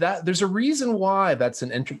absolutely, that there's a reason why that's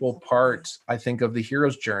an integral part, I think, of the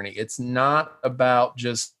hero's journey. It's not about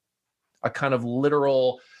just a kind of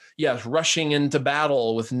literal, rushing into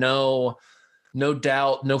battle with no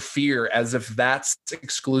doubt, no fear, as if that's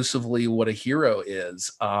exclusively what a hero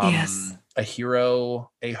is. A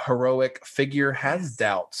hero, a heroic figure has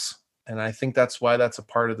doubts. And I think that's why that's a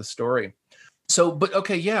part of the story. So, but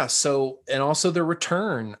okay, yeah. So, and also the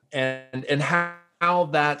return and how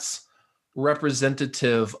that's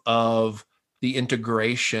representative of the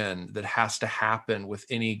integration that has to happen with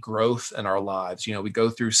any growth in our lives. We go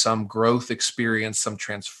through some growth experience, some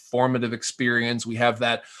transformative experience. We have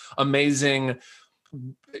that amazing,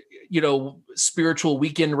 spiritual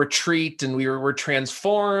weekend retreat, and we're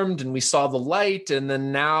transformed and we saw the light. And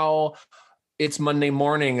then now it's Monday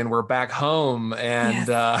morning and we're back home, and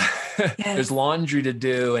there's laundry to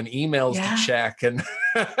do and emails to check. And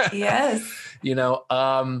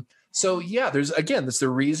so there's the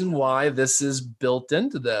reason why this is built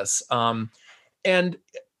into this. I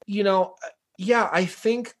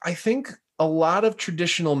think a lot of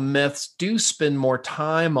traditional myths do spend more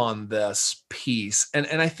time on this piece. And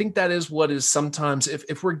I think that is what is sometimes,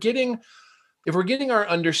 if we're getting our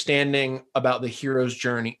understanding about the hero's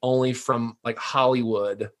journey only from like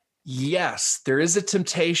Hollywood, yes, there is a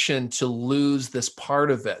temptation to lose this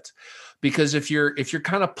part of it. Because if you're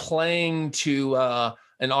kind of playing to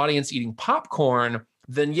an audience eating popcorn,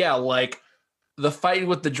 then like the fight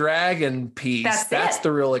with the dragon piece, that's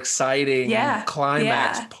the real exciting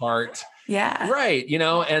climax part. Yeah. Right.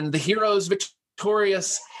 And the hero's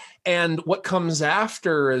victorious. And what comes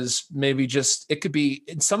after is maybe it could be,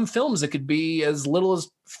 in some films, it could be as little as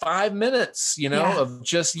 5 minutes, of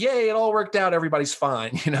just, yay, it all worked out. Everybody's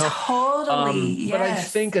fine, Totally. But I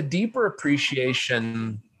think a deeper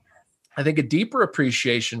appreciation for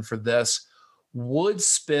this would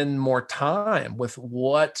spend more time with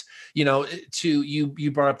what, you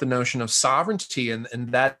brought up the notion of sovereignty, and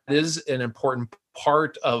that is an important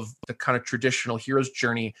part of the kind of traditional hero's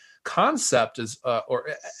journey concept, or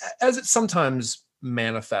as it sometimes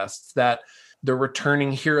manifests, that the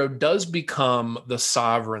returning hero does become the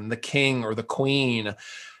sovereign, the king or the queen.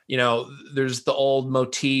 There's the old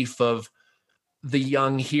motif of the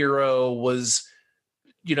young hero is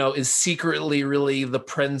secretly really the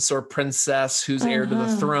prince or princess who's heir to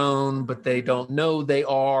the throne, but they don't know they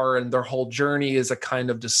are. And their whole journey is a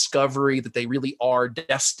kind of discovery that they really are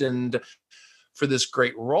destined for this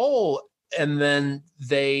great role. And then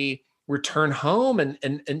they return home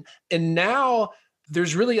and now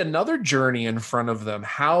there's really another journey in front of them,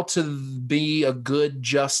 how to be a good,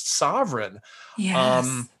 just sovereign.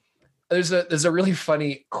 Yes. There's a really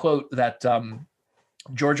funny quote that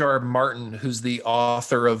George R. Martin, who's the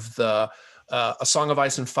author of the A Song of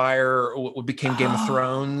Ice and Fire, what became Game of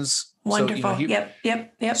Thrones. Wonderful. So,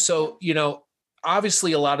 Yep. So,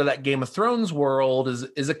 obviously a lot of that Game of Thrones world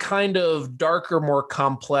is a kind of darker, more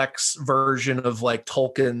complex version of like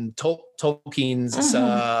Tolkien's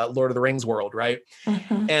Lord of the Rings world, right?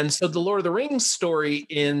 And so the Lord of the Rings story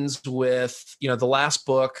ends with, the last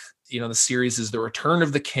book, the series is The Return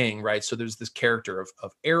of the King, right? So there's this character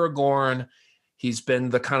of Aragorn. He's been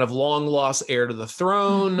the kind of long lost heir to the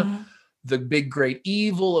throne. The big great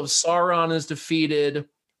evil of Sauron is defeated.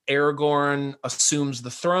 Aragorn assumes the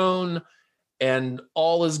throne, and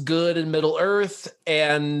all is good in Middle Earth.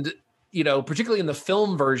 And, particularly in the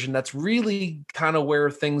film version, that's really kind of where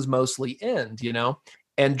things mostly end,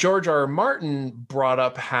 And George R. R. Martin brought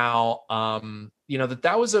up how,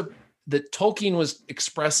 that Tolkien was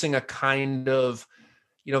expressing a kind of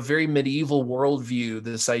very medieval worldview,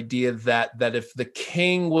 this idea that if the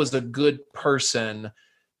king was a good person,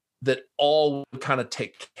 that all would kind of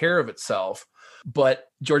take care of itself. But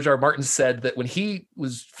George R. R. Martin said that when he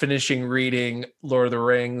was finishing reading Lord of the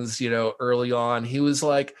Rings, early on, he was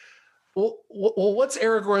like, well, what's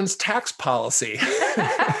Aragorn's tax policy?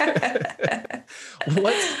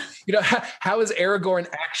 How is Aragorn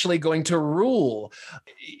actually going to rule?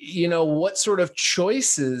 What sort of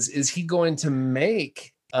choices is he going to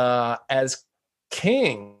make as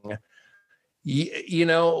king?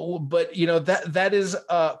 That is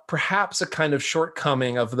perhaps a kind of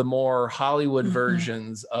shortcoming of the more Hollywood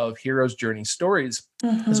versions of hero's journey stories,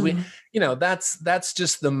 because that's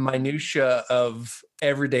just the minutia of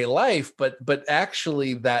everyday life, but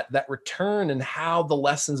actually that return and how the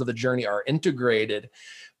lessons of the journey are integrated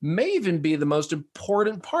may even be the most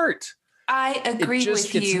important part. I agree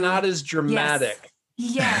with you. It's not as dramatic.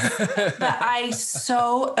 Yes, but I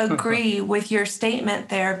so agree with your statement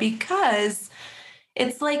there, because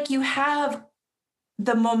it's like you have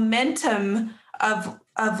the momentum of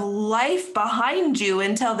life behind you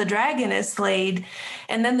until the dragon is slayed.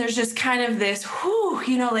 And then there's just kind of this,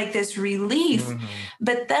 like this relief. Mm-hmm.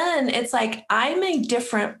 But then it's like, I'm a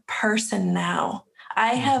different person now.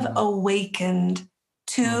 I have awakened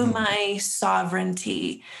to my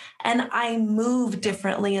sovereignty, and I move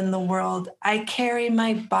differently in the world. I carry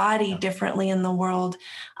my body differently in the world.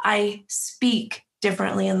 I speak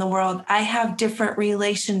differently in the world. I have different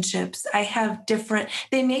relationships.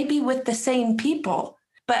 They may be with the same people,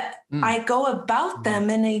 but I go about them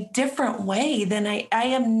in a different way than I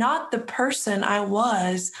am not the person I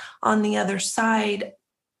was on the other side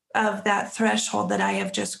of that threshold that I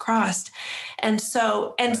have just crossed. And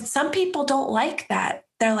some people don't like that.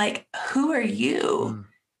 They're like, who are you?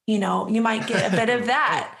 You might get a bit of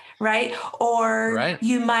that, right? Or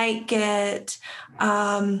you might get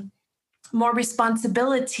more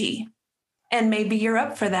responsibility, and maybe you're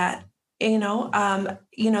up for that.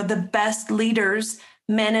 The best leaders,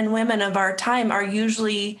 men and women of our time, are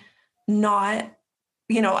usually not,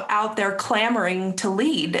 out there clamoring to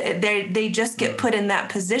lead. They just get put in that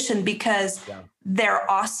position because they're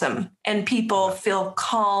awesome, and people feel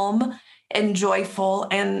calm and joyful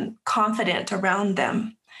and confident around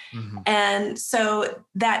them. And so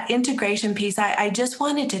that integration piece, I just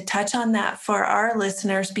wanted to touch on that for our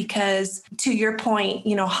listeners, because to your point,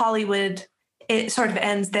 Hollywood, it sort of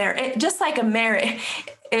ends there. Just like a marriage,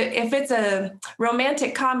 if it's a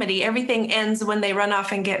romantic comedy, everything ends when they run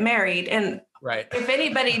off and get married. And if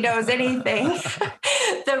anybody knows anything,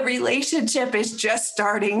 the relationship is just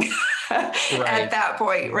starting at that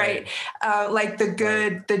point, right? Like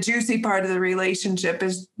the juicy part of the relationship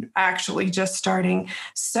is actually just starting.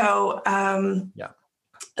 So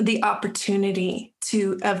the opportunity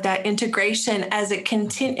of that integration as it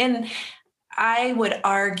continues, and I would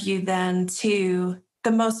argue then too,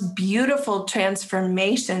 the most beautiful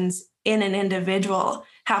transformations in an individual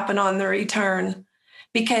happen on the return,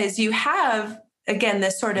 because you have, again,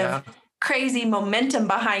 this sort of crazy momentum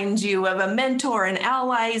behind you of a mentor and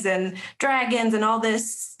allies and dragons and all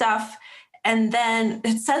this stuff. And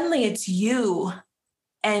then suddenly it's you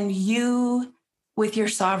and you with your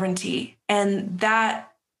sovereignty. And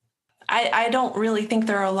that, I don't really think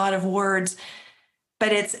there are a lot of words,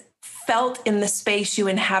 but it's felt in the space you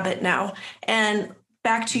inhabit now. And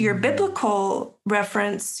back to your biblical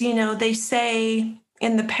reference, they say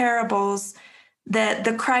in the parables that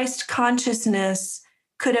the Christ consciousness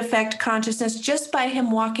could affect consciousness just by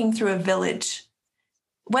him walking through a village,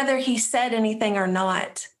 whether he said anything or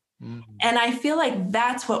not. And I feel like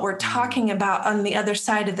that's what we're talking about on the other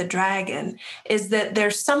side of the dragon, is that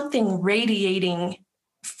there's something radiating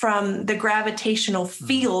from the gravitational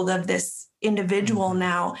field of this individual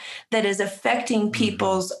now that is affecting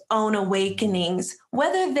people's own awakenings,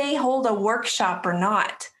 whether they hold a workshop or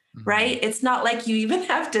not. Right? It's not like you even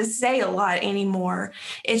have to say a lot anymore.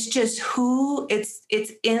 It's just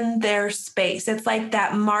it's in their space. It's like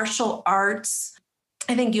that martial arts.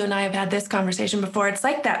 I think you and I have had this conversation before. It's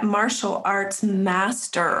like that martial arts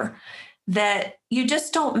master that you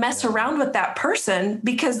just don't mess around with that person,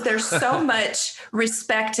 because there's so much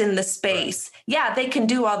respect in the space. Yeah, they can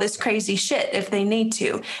do all this crazy shit if they need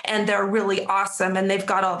to, and they're really awesome and they've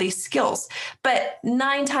got all these skills. But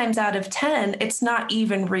 9 times out of 10, it's not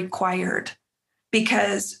even required,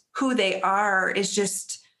 because who they are is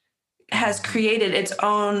just has created its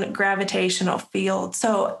own gravitational field.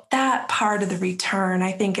 So that part of the return,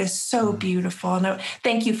 I think, is so beautiful. And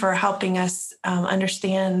thank you for helping us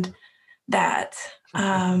understand that.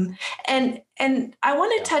 And I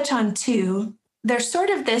want to touch on too, there's sort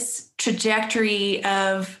of this trajectory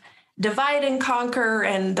of divide and conquer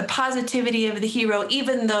and the positivity of the hero,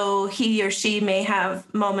 even though he or she may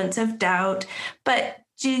have moments of doubt. But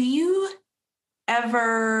do you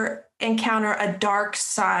ever encounter a dark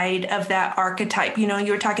side of that archetype? You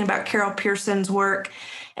were talking about Carol Pearson's work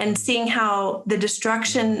and seeing how the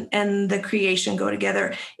destruction and the creation go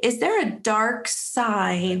together. Is there a dark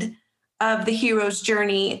side of the hero's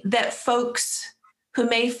journey that folks who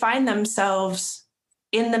may find themselves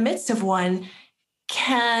in the midst of one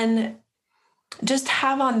can just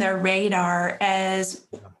have on their radar as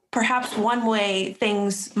perhaps one way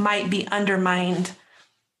things might be undermined?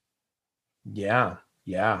 Yeah.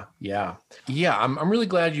 I'm really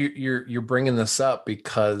glad you're bringing this up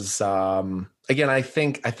because, again, I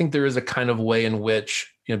think there is a kind of way in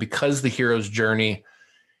which, because the hero's journey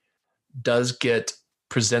does get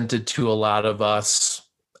presented to a lot of us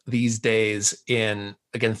these days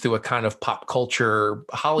through a kind of pop culture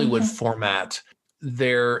Hollywood format,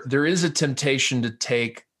 there is a temptation to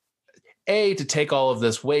take all of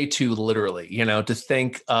this way too literally, to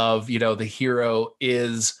think of, the hero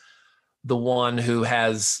is the one who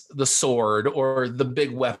has the sword or the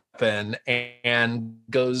big weapon and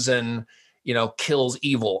goes and, kills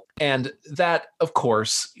evil. And that, of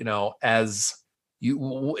course, as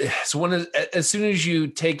soon as you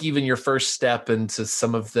take even your first step into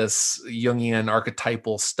some of this Jungian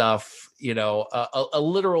archetypal stuff, a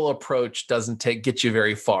literal approach doesn't get you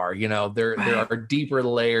very far. There are deeper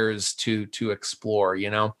layers to explore.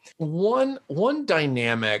 One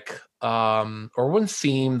dynamic or one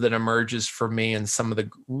theme that emerges for me in some of the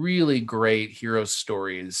really great hero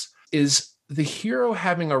stories is the hero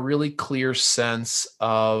having a really clear sense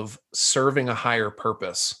of serving a higher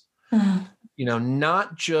purpose. Mm-hmm.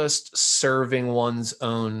 Not just serving one's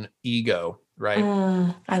own ego, right?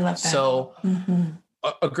 I love that. So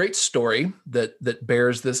a great story that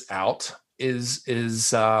bears this out is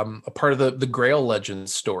a part of the Grail legend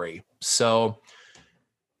story. So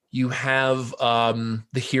you have the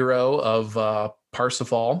hero of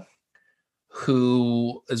Parsifal,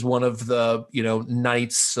 who is one of the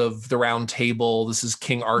knights of the Round Table. This is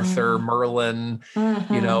King Arthur, Merlin,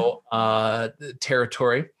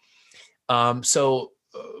 territory. So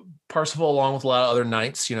Parsifal, along with a lot of other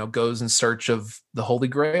knights, goes in search of the Holy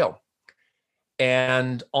Grail.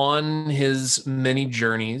 And on his many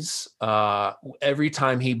journeys, every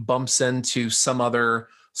time he bumps into some other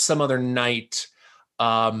knight,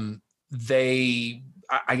 I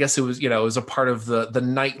guess it was a part of the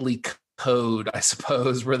knightly code, I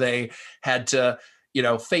suppose, where they had to,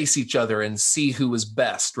 face each other and see who was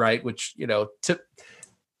best, right? Which,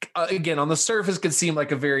 again, on the surface could seem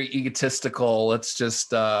like a very egotistical, let's just,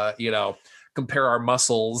 compare our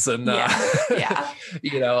muscles and, a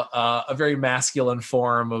very masculine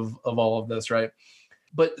form of all of this, right?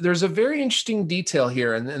 But there's a very interesting detail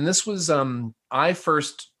here. And this was, I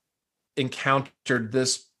first encountered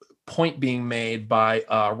this point being made by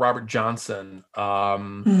Robert Johnson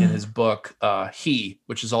in his book,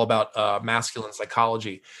 which is all about masculine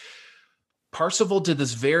psychology. Parsifal did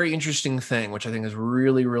this very interesting thing, which I think is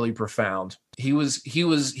really, really profound. He was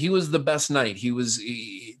the best knight. He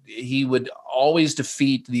would always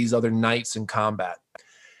defeat these other knights in combat.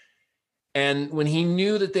 And when he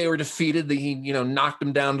knew that they were defeated, that he, knocked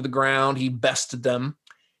them down to the ground, he bested them,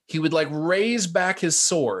 he would raise back his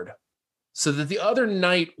sword so that the other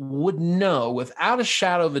knight would know without a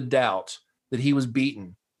shadow of a doubt that he was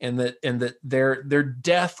beaten and that their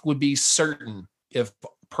death would be certain if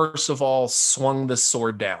Parsifal swung the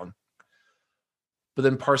sword down. But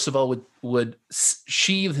then Parsifal would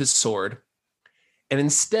sheathe his sword, and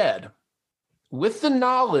instead, with the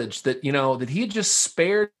knowledge that that he had just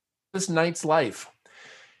spared this knight's life,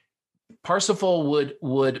 Parsifal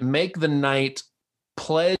would make the knight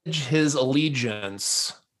pledge his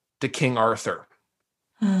allegiance to King Arthur.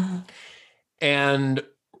 And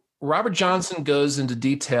Robert Johnson goes into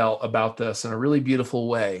detail about this in a really beautiful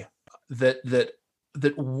way, that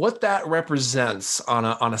what that represents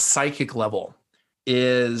on a psychic level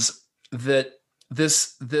is that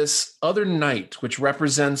this other knight, which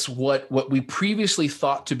represents what we previously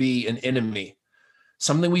thought to be an enemy,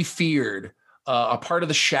 something we feared, a part of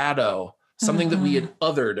the shadow, something that we had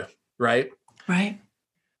othered, right? Right.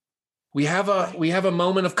 We have a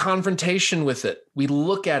moment of confrontation with it. We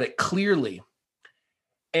look at it clearly,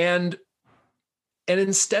 and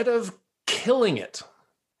instead of killing it,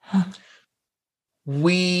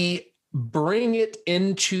 we bring it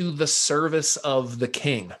into the service of the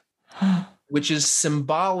king, which is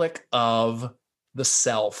symbolic of the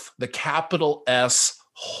self, the capital S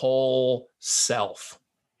whole self.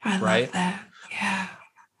 I right? love that. Yeah.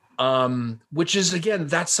 which is, again,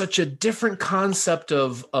 that's such a different concept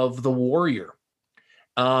of the warrior.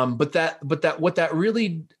 But what that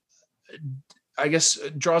really, I guess,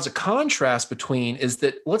 draws a contrast between is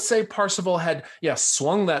that, let's say Parsifal had,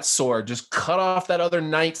 swung that sword, just cut off that other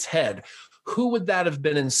knight's head. Who would that have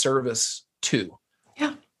been in service to?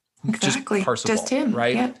 Yeah, exactly. Just Parsifal, just him,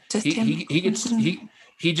 right? Yeah, just him.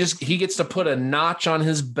 He gets to put a notch on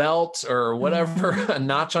his belt or whatever, a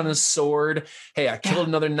notch on his sword. Hey, I killed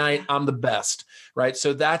another knight. I'm the best, right?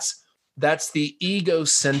 So that's the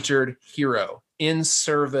ego-centered hero in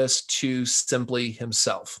service to simply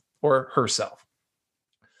himself or herself.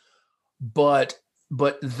 But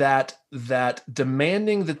that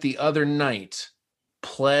demanding that the other knight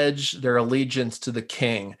pledge their allegiance to the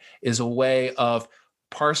king is a way of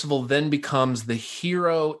Parsifal then becomes the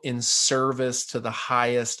hero in service to the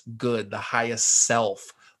highest good, the highest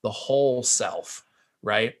self, the whole self,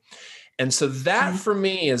 right? And so that for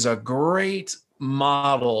me is a great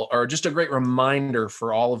model, or just a great reminder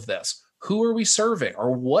for all of this. Who are we serving,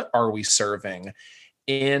 or what are we serving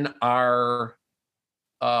in our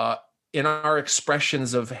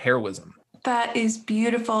expressions of heroism? That is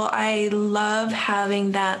beautiful. I love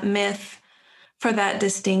having that myth for that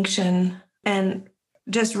distinction, and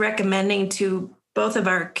just recommending to both of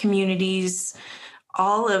our communities,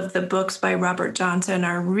 all of the books by Robert Johnson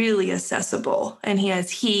are really accessible. And he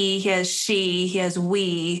has she, he has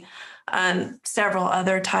we, several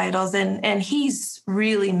other titles. And he's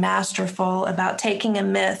really masterful about taking a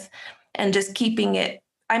myth and just keeping it.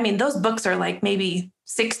 I mean, those books are like maybe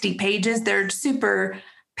 60 pages. They're super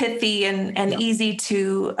pithy and easy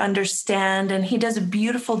to understand. And he does a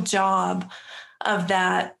beautiful job of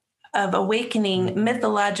that, of awakening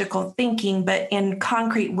mythological thinking, but in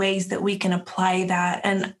concrete ways that we can apply that.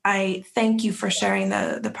 And I thank you for sharing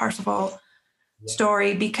the Parsifal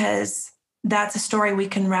story, because that's a story we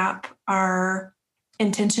can wrap our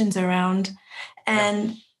intentions around.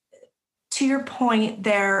 And to your point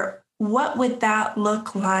there, what would that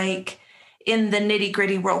look like in the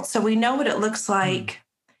nitty-gritty world? So we know what it looks like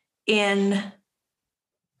in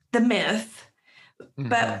the myth,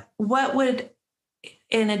 but what would,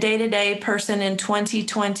 in a day-to-day person in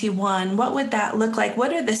 2021, what would that look like?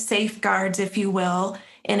 What are the safeguards, if you will,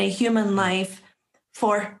 in a human life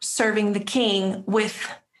for serving the king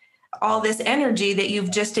with all this energy that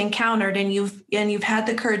you've just encountered, and you've had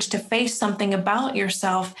the courage to face something about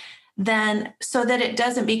yourself, then so that it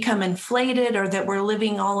doesn't become inflated, or that we're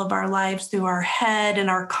living all of our lives through our head and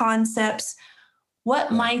our concepts?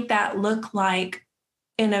 What might that look like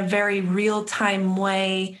in a very real-time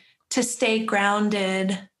way to stay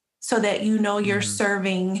grounded so that you're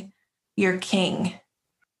serving your king?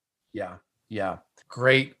 Yeah.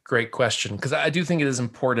 Great question. Because I do think it is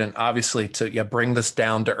important, obviously, to bring this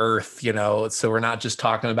down to earth, so we're not just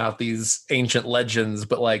talking about these ancient legends,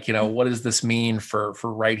 but what does this mean for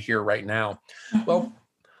right here, right now? Well,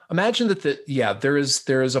 imagine that there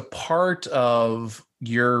is a part of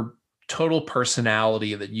your total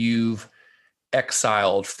personality that you've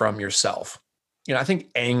exiled from yourself. I think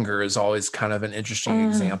anger is always kind of an interesting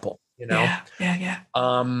example, Yeah.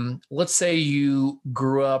 Let's say you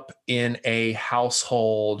grew up in a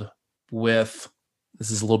household with,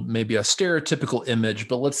 this is maybe a stereotypical image,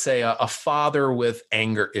 but let's say a father with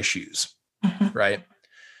anger issues, right?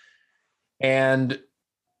 And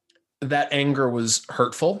that anger was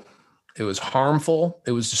hurtful. It was harmful.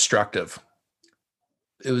 It was destructive.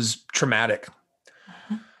 It was traumatic.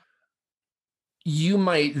 You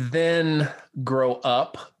might then grow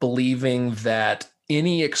up believing that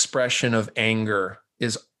any expression of anger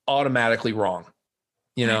is automatically wrong.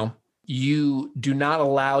 You do not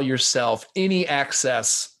allow yourself any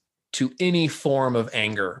access to any form of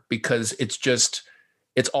anger, because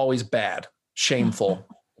it's always bad, shameful,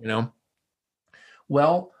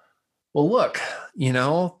 Well, look,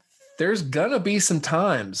 there's gonna be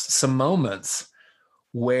some moments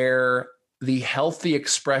where the healthy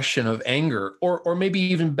expression of anger, or maybe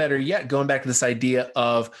even better yet, going back to this idea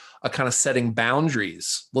of a kind of setting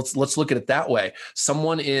boundaries. Let's look at it that way.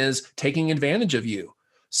 Someone is taking advantage of you.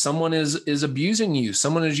 Someone is abusing you.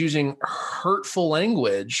 Someone is using hurtful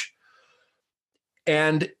language.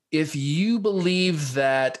 And if you believe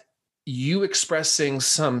that you expressing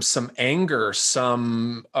some anger,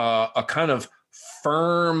 a kind of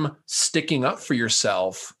firm sticking up for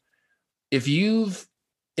yourself, if you've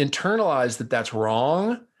internalize that that's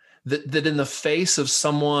wrong, that in the face of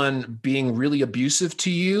someone being really abusive to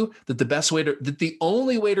you, that the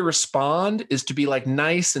only way to respond is to be like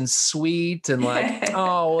nice and sweet and like,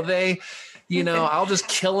 oh, I'll just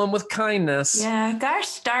kill him with kindness. Yeah.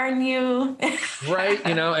 Gosh darn you. Right.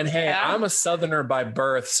 And hey, Yeah. I'm a Southerner by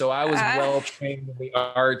birth, so I was well trained in the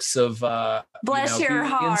arts of, bless your being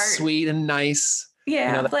heart. sweet and nice.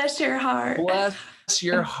 Yeah. Bless your heart. Bless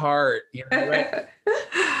your heart. Right.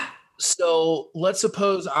 So let's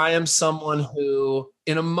suppose I am someone who,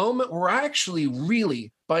 in a moment where I actually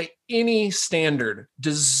really, by any standard,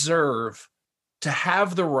 deserve to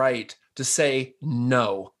have the right to say,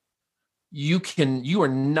 no, you are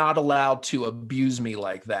not allowed to abuse me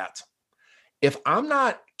like that. If I'm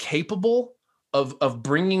not capable of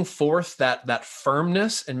bringing forth that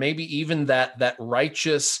firmness and maybe even that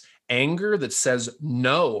righteous anger that says,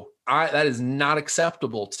 no, that is not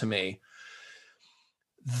acceptable to me,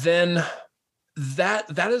 then that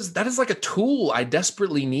is like a tool I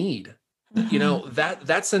desperately need. Mm-hmm.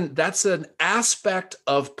 That's an aspect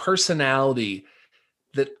of personality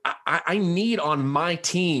that I need on my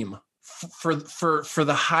team for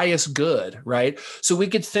the highest good, right? So we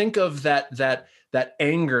could think of that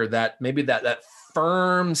anger, that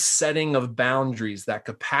firm setting of boundaries, that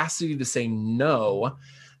capacity to say no.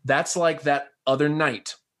 That's like that other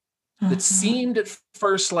night that seemed at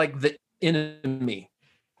first like the enemy.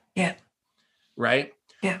 Yeah. Right?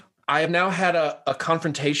 Yeah. I have now had a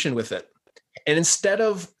confrontation with it. And instead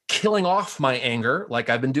of killing off my anger, like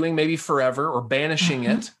I've been doing maybe forever, or banishing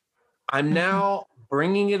it, I'm now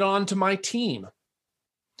bringing it onto my team.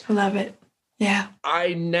 Love it. Yeah.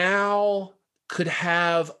 I now could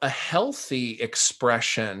have a healthy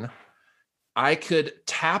expression. I could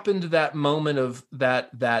tap into that moment of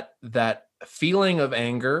that feeling of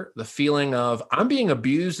anger, the feeling of I'm being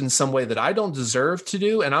abused in some way that I don't deserve to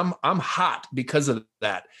do, and I'm hot because of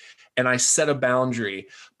that. And I set a boundary,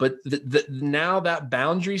 but now that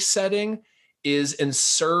boundary setting is in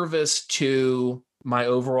service to my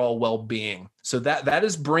overall well-being. So that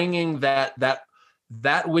is bringing that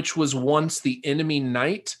which was once the enemy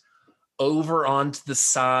knight over onto the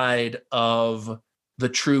side of the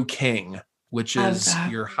true king, which is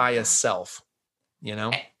your highest self,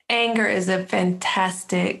 Anger is a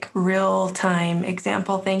fantastic real-time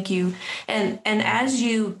example. Thank you. And as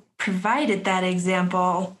you provided that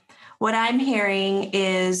example, what I'm hearing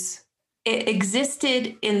is it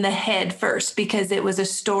existed in the head first because it was a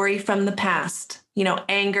story from the past.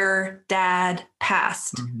 Anger, dad,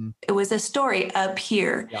 past. Mm-hmm. It was a story up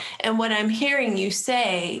here. Yeah. And what I'm hearing you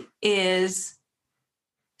say is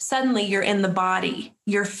suddenly you're in the body.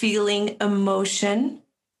 You're feeling emotion.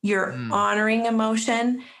 You're honoring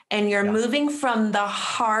emotion. And you're moving from the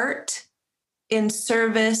heart in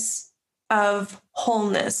service of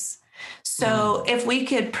wholeness. So if we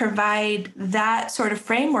could provide that sort of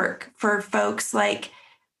framework for folks, like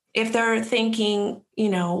if they're thinking,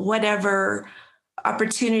 whatever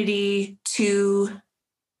opportunity to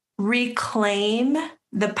reclaim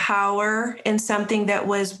the power in something that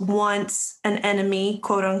was once an enemy,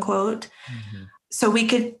 quote unquote. Mm-hmm. So we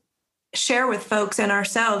could share with folks and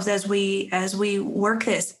ourselves as we work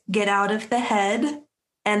this, get out of the head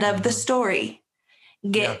and of the story,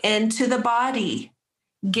 get into the body,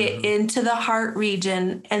 get into the heart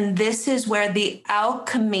region. And this is where the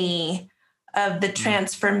alchemy of the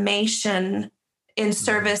transformation in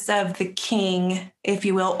service of the king, if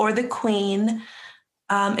you will, or the queen,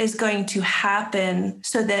 is going to happen,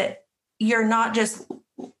 so that you're not just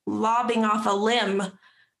lobbing off a limb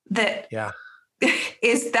that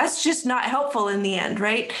that's just not helpful in the end,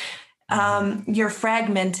 right? You're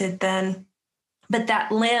fragmented then, but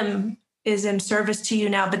that limb is in service to you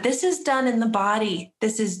now. But this is done in the body.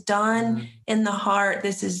 This is done in the heart.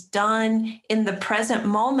 This is done in the present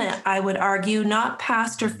moment, I would argue, not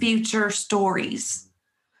past or future stories.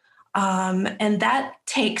 And that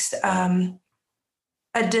takes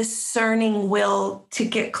a discerning will to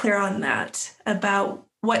get clear on that, about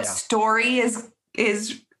what story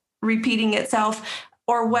is repeating itself,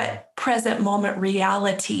 or what present moment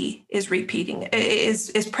reality is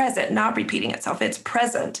is present, not repeating itself. It's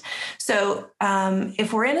present. So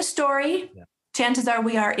if we're in a story, chances are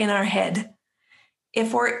we are in our head.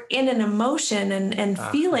 If we're in an emotion and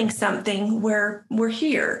feeling something, we're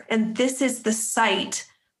here. And this is the site,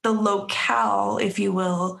 the locale, if you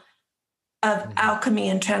will, of alchemy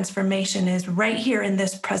and transformation, is right here in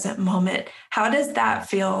this present moment. How does that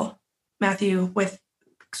feel, Matthew, with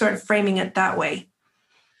sort of framing it that way?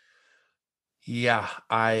 Yeah,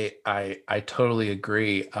 I totally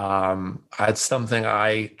agree. It's something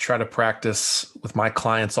I try to practice with my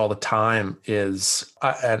clients all the time.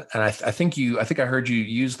 I think I heard you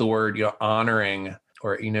use the word, honoring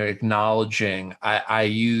or, acknowledging. I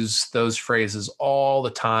use those phrases all the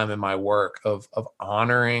time in my work of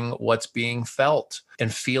honoring what's being felt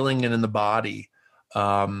and feeling it in the body,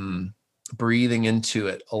 breathing into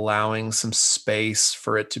it, allowing some space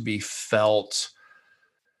for it to be felt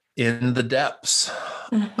in the depths.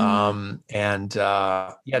 Not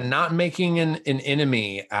making an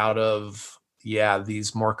enemy out of,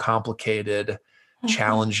 these more complicated,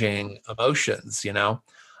 challenging emotions, and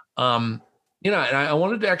I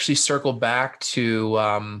wanted to actually circle back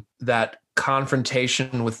to that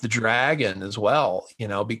confrontation with the dragon as well,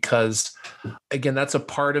 because again, that's a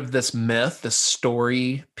part of this myth, the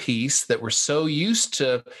story piece that we're so used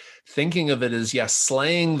to thinking of it as,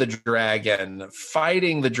 slaying the dragon,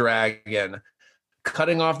 fighting the dragon,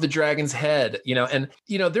 cutting off the dragon's head, and,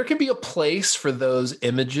 there can be a place for those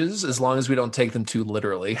images as long as we don't take them too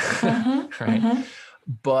literally. Right.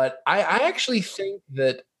 But I actually think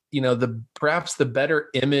that, perhaps the better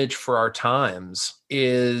image for our times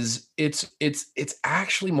is it's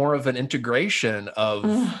actually more of an integration of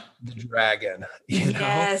the dragon,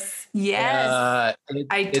 Yes. I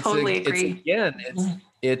totally agree.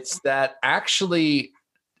 It's that actually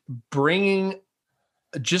bringing,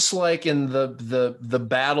 just like in the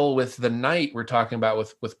battle with the knight we're talking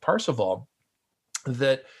about with Parsifal,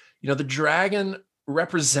 that, the dragon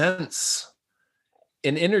represents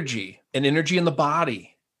an energy in the body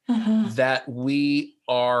that we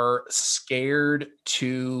are scared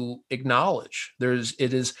to acknowledge.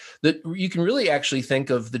 It is that you can really actually think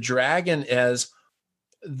of the dragon as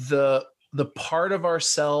the part of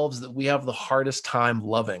ourselves that we have the hardest time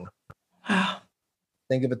loving. Wow.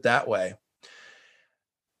 Think of it that way.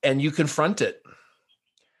 And you confront it.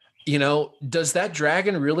 Does that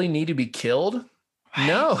dragon really need to be killed? Right.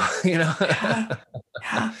 No,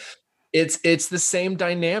 Yeah. It's the same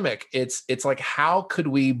dynamic. It's like, how could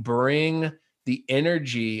we bring the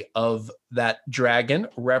energy of that dragon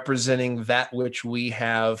representing that which we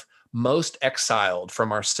have most exiled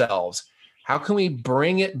from ourselves? How can we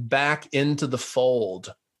bring it back into the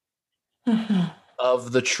fold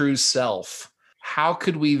of the true self? How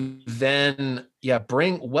could we then,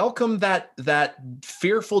 welcome that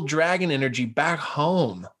fearful dragon energy back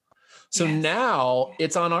home? So now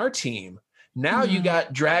it's on our team. Now you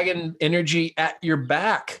got dragon energy at your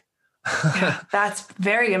back. That's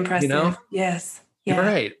very impressive. Yes. Yeah.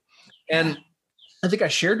 Right. And I think I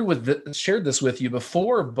shared this with you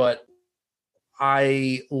before, but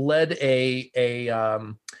I led a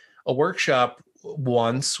workshop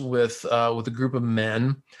once with a group of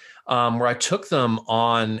men, where I took them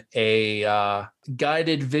on a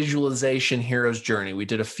guided visualization hero's journey. We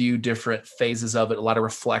did a few different phases of it, a lot of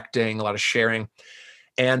reflecting, a lot of sharing.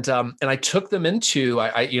 And I took them into,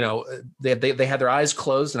 they had their eyes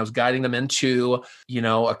closed, and I was guiding them into,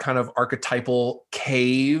 a kind of archetypal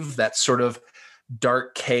cave, that sort of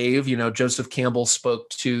dark cave. Joseph Campbell spoke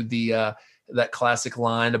to that classic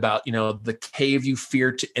line about, the cave you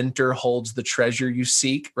fear to enter holds the treasure you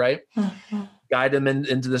seek, right? Guide them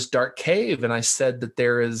into this dark cave. And I said that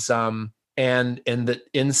there is, and that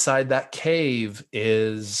inside that cave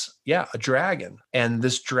is, a dragon. And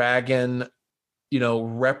this dragon,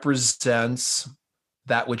 represents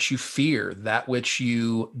that which you fear, that which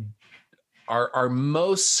you are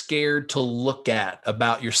most scared to look at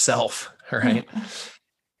about yourself, right?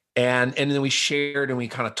 And then we shared and we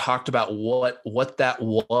kind of talked about what that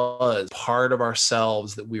was, part of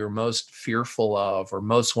ourselves that we were most fearful of or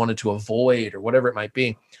most wanted to avoid or whatever it might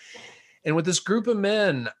be. And with this group of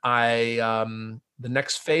men, the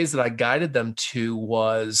next phase that I guided them to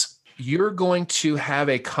was, you're going to have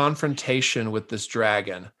a confrontation with this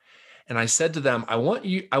dragon. And I said to them, I want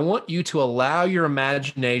you to allow your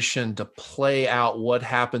imagination to play out what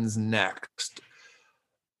happens next.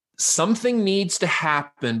 Something needs to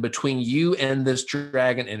happen between you and this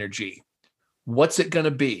dragon energy. What's it going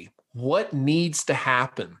to be? What needs to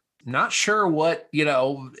happen? Not sure what,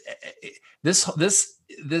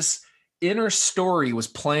 this inner story was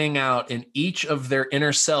playing out in each of their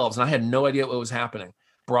inner selves. And I had no idea what was happening.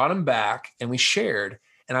 Brought them back and we shared.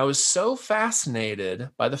 And I was so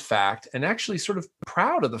fascinated by the fact, and actually sort of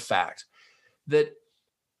proud of the fact, that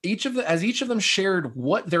as each of them shared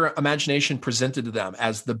what their imagination presented to them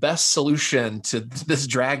as the best solution to this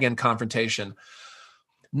dragon confrontation,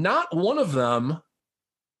 not one of them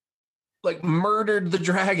murdered the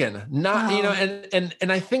dragon. Not,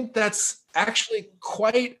 and I think that's actually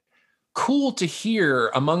quite cool to hear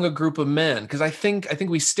among a group of men, because I think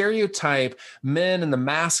we stereotype men and the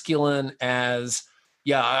masculine as,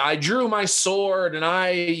 I drew my sword and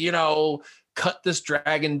I, cut this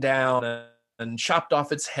dragon down and chopped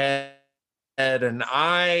off its head and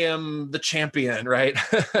I am the champion, right?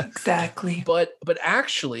 Exactly. But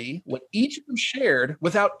actually, what each of them shared,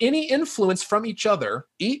 without any influence from each other,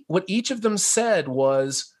 what each of them said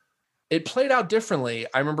was, it played out differently.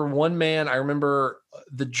 I remember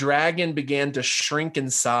the dragon began to shrink in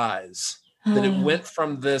size. Then it went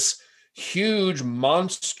from this huge,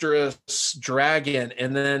 monstrous dragon,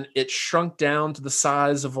 and then it shrunk down to the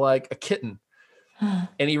size of like a kitten.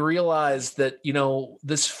 And he realized that,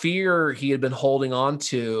 this fear he had been holding on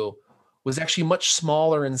to was actually much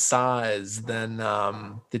smaller in size than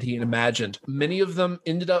that he had imagined. Many of them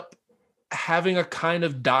ended up having a kind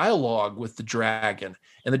of dialogue with the dragon,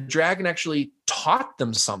 and the dragon actually taught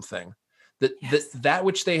them something, that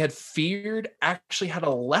which they had feared actually had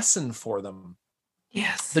a lesson for them.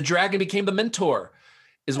 Yes. The dragon became the mentor,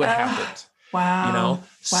 is what happened. Wow. Wow.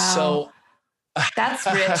 So that's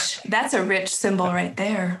rich. That's a rich symbol right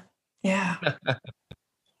there. Yeah.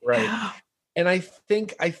 Right. Wow. And I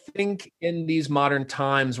think in these modern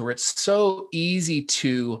times where it's so easy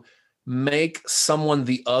to make someone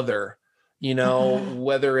the other,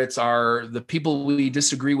 whether it's the people we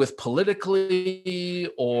disagree with politically,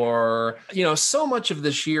 or, so much of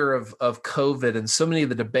this year of COVID and so many of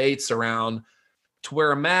the debates around to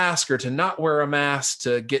wear a mask or to not wear a mask,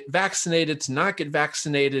 to get vaccinated, to not get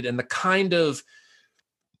vaccinated, and the kind of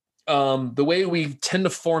the way we tend to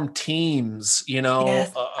form teams,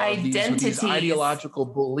 Yes. these ideological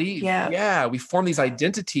beliefs. Yeah. We form these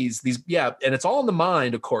identities, and it's all in the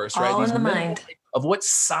mind, of course, right? All These in the mind of what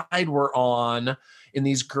side we're on in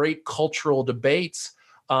these great cultural debates.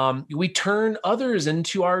 We turn others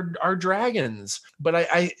into our dragons. But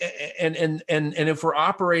and if we're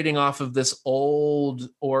operating off of this old,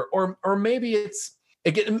 or maybe it's,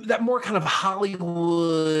 again, that more kind of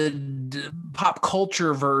Hollywood pop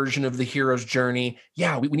culture version of the hero's journey.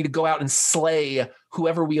 Yeah, we need to go out and slay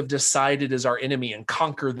whoever we have decided is our enemy and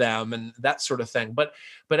conquer them and that sort of thing. But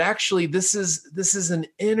actually, this is an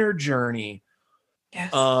inner journey.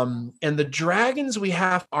 Yes. And the dragons we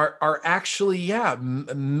have are actually,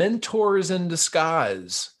 mentors in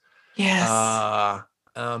disguise. Yes.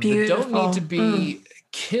 They don't need to be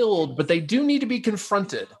killed, but they do need to be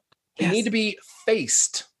confronted. They need to be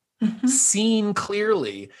faced, seen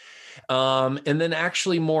clearly, and then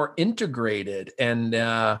actually more integrated. And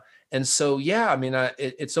so,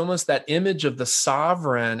 it's almost that image of the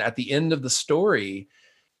sovereign at the end of the story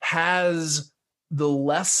has the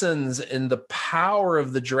lessons and the power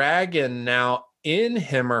of the dragon now in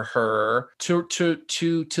him or her to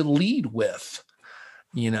lead with.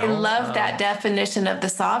 I love that definition of the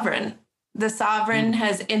sovereign. The sovereign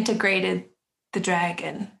has integrated the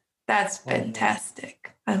dragon. That's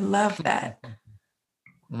fantastic. I love that.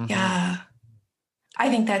 Yeah. I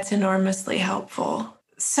think that's enormously helpful.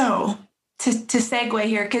 So to segue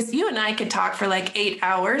here, because you and I could talk for like 8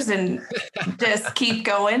 hours and just keep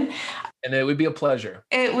going. And it would be a pleasure.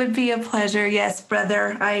 It would be a pleasure. Yes,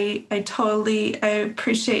 brother. I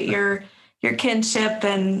appreciate your kinship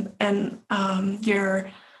and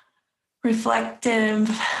your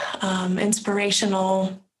reflective,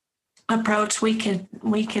 inspirational approach. We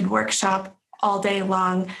could workshop all day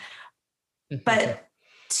long, but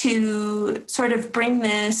to sort of bring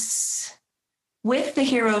this with the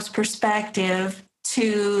hero's perspective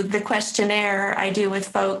to the questionnaire I do with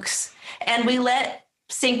folks, and we let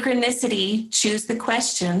synchronicity choose the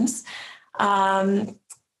questions.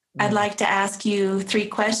 I'd like to ask you 3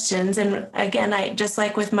 questions. And again, I just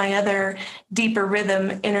like with my other deeper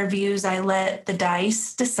rhythm interviews, I let the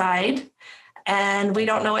dice decide. And we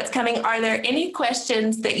don't know what's coming. Are there any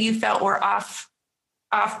questions that you felt were off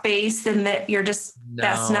base and that you're just,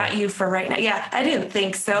 that's not you for right now? Yeah, I didn't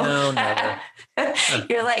think so. No, never.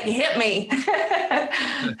 You're like, hit me.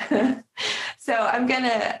 So I'm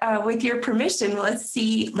gonna, with your permission, let's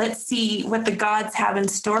see what the gods have in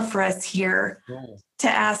store for us here to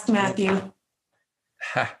ask Matthew.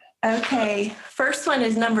 Okay, first one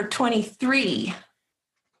is number 23.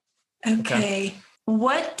 Okay.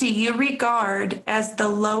 What do you regard as the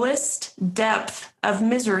lowest depth of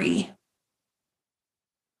misery?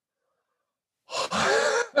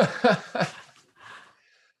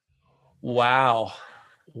 Wow.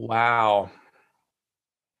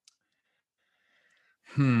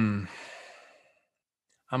 I'm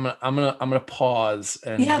gonna pause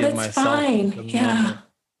and give myself fine. a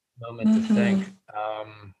moment to think.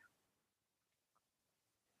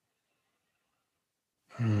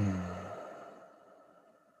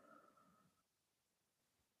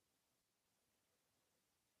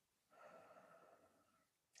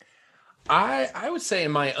 I would say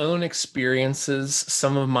in my own experiences,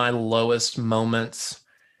 some of my lowest moments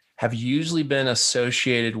have usually been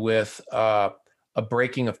associated with a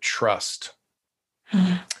breaking of trust.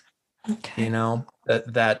 Okay. You know,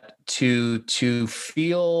 that to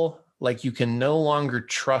feel like you can no longer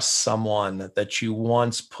trust someone that you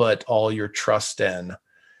once put all your trust in.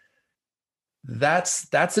 That's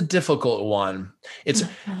a difficult one.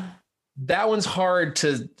 That one's hard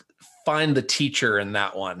to find the teacher in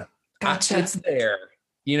that one. Gotcha. It's there.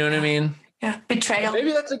 You know what I mean? Yeah. Betrayal.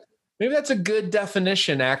 Maybe that's a good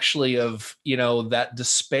definition actually of, that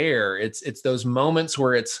despair. It's those moments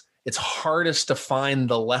where it's hardest to find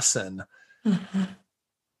the lesson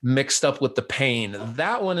mixed up with the pain.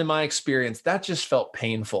 That one, in my experience, that just felt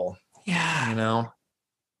painful. Yeah.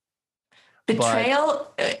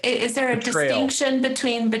 Betrayal. Is there a distinction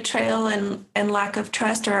between betrayal and lack of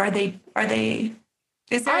trust, or are they?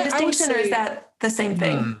 Is there a distinction, or is that the same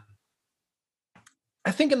thing? I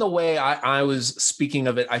think in the way I was speaking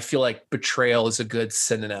of it, I feel like betrayal is a good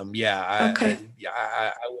synonym. Yeah. Okay.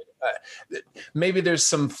 I would. Maybe there's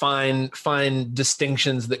some fine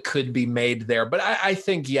distinctions that could be made there, but I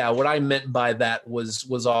think what I meant by that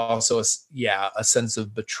was also a sense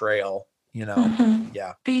of betrayal.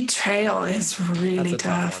 Yeah. Betrayal is really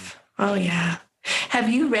tough. Oh yeah. Have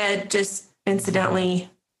you read, just incidentally,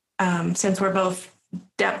 since we're both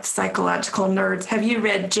depth psychological nerds, have you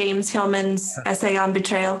read James Hillman's essay on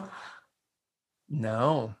betrayal?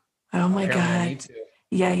 No. Oh my God. I need to.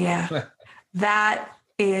 Yeah. That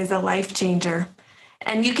is a life changer.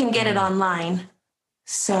 And you can get it online.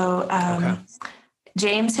 So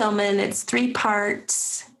James Hillman, it's 3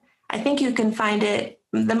 parts. I think you can find it.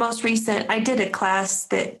 The most recent, I did a class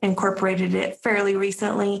that incorporated it fairly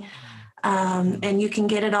recently. And you can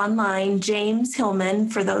get it online. James Hillman,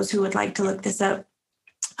 for those who would like to look this up.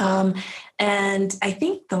 And I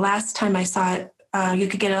think the last time I saw it, you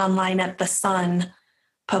could get it online at the Sun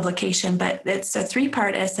publication, but it's a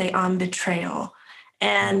 3-part essay on betrayal.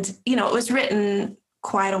 And, it was written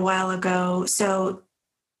quite a while ago. So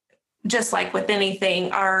just like with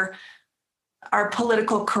anything, our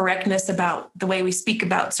political correctness about the way we speak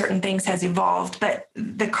about certain things has evolved, but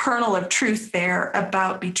the kernel of truth there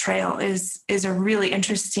about betrayal is a really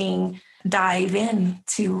interesting dive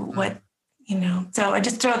into what, so I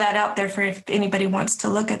just throw that out there for if anybody wants to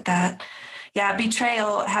look at that. Yeah.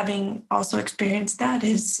 Betrayal, having also experienced that,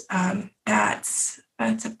 is that's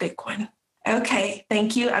a big one. Okay.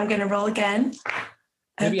 Thank you. I'm going to roll again.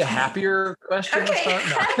 Maybe a happier question to start?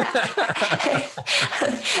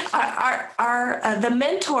 No. The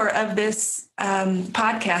mentor of this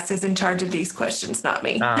podcast is in charge of these questions, not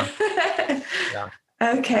me. Yeah.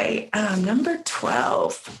 Okay. Number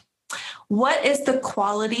 12. What is the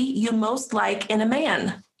quality you most like in a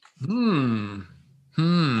man?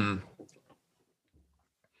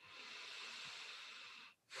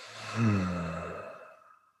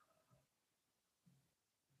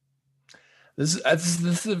 This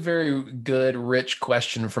is a very good, rich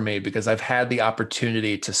question for me because I've had the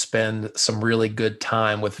opportunity to spend some really good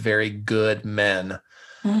time with very good men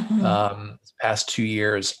this past 2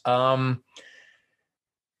 years.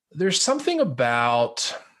 There's something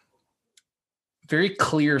about very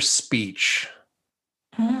clear speech.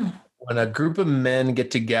 When a group of men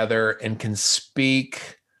get together and can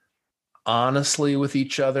speak honestly with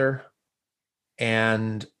each other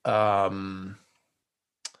and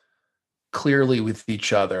clearly with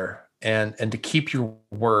each other and to keep your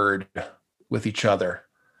word with each other.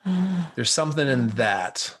 There's something in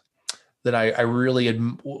that I really,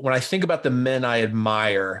 when I think about the men I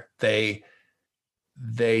admire, they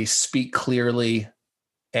speak clearly.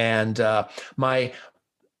 And I'll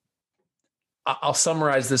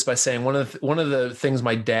summarize this by saying one of the things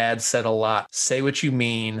my dad said a lot: say what you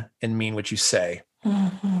mean and mean what you say.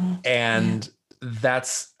 And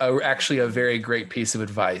that's actually a very great piece of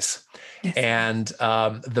advice. Yes. And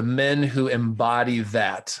the men who embody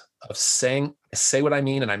that of say what I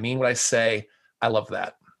mean and I mean what I say, I love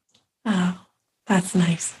that. Oh, that's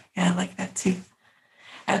nice. Yeah, I like that too.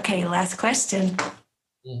 Okay, last question.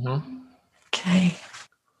 Okay.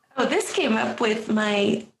 Oh, this came up with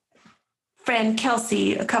my friend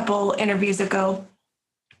Kelsey a couple interviews ago.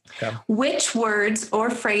 Okay. Which words or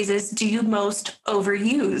phrases do you most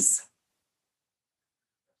overuse?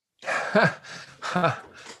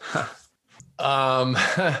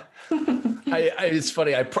 It's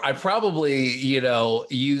funny. I probably,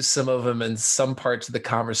 use some of them in some parts of the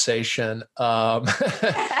conversation.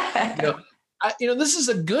 This is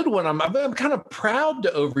a good one. I'm kind of proud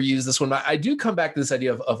to overuse this one. I do come back to this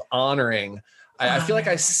idea of honoring. I feel like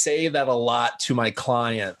I say that a lot to my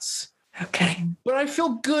clients. Okay. But I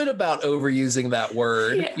feel good about overusing that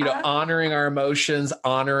word, honoring our emotions,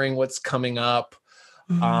 honoring what's coming up.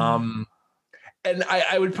 Mm. And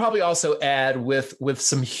I would probably also add with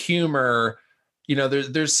some humor,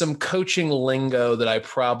 there's some coaching lingo that I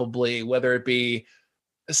probably, whether it be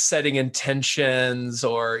setting intentions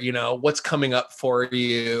or, what's coming up for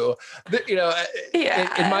you, in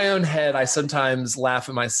Yeah. my own head, I sometimes laugh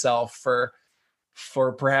at myself for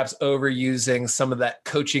perhaps overusing some of that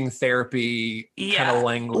coaching therapy kind of Yeah.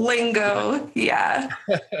 language. Lingo. Yeah.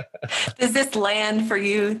 Does this land for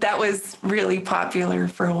you? That was really popular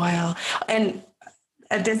for a while. And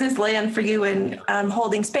does this land for you in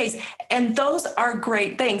holding space? And those are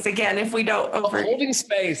great things. Again, if we don't Holding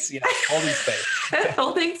space. Yeah. Holding space.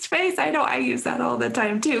 holding space. I know I use that all the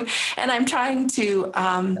time too. And I'm trying to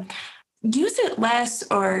use it less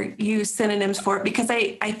or use synonyms for it because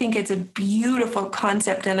I think it's a beautiful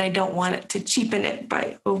concept and I don't want it to cheapen it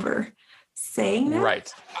by over saying that.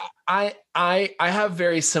 Right. I have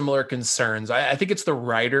very similar concerns. I think it's the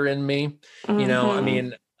writer in me. I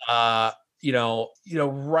mean,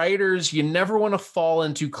 writers, you never want to fall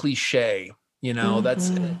into cliche.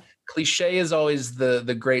 That's cliche is always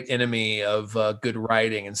the great enemy of good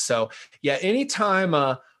writing. And so, yeah, anytime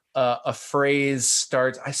a phrase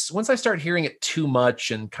starts, once I start hearing it too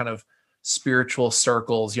much in kind of spiritual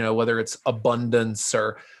circles, whether it's abundance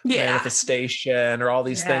or manifestation or all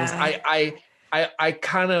these things, I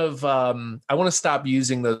kind of I want to stop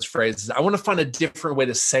using those phrases. I want to find a different way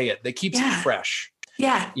to say it that keeps it fresh.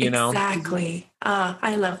 Yeah, exactly.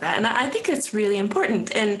 I love that. And I think it's really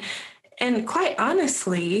important. And quite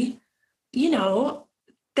honestly,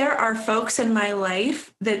 there are folks in my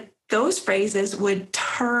life that those phrases would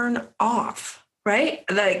turn off, right?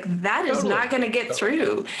 Like that is not going to get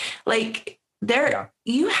through. Like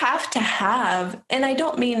you have to have, and I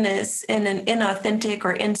don't mean this in an inauthentic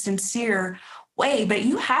or insincere way, but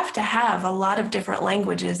you have to have a lot of different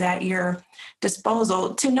languages at your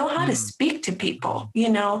disposal to know how to speak to people,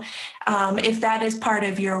 if that is part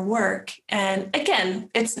of your work. And again,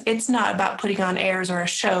 it's not about putting on airs or a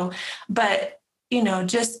show, but,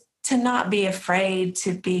 just to not be afraid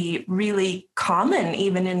to be really common,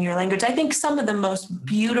 even in your language. I think some of the most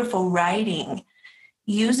beautiful writing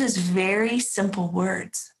uses very simple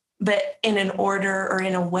words, but in an order or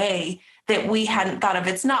in a way that we hadn't thought of.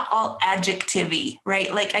 It's not all adjective-y,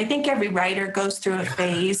 right? Like I think every writer goes through a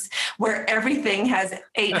phase where everything has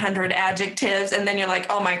 800 adjectives. And then you're like,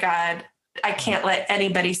 oh my God, I can't let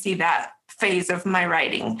anybody see that phase of my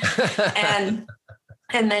writing.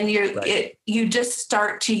 And then you just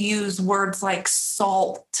start to use words like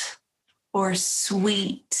salt or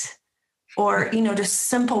sweet or, just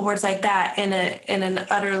simple words like that in an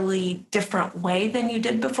utterly different way than you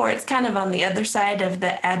did before. It's kind of on the other side of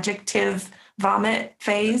the adjective vomit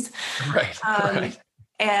phase. Right.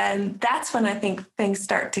 And that's when I think things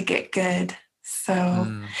start to get good. So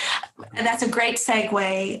and that's a great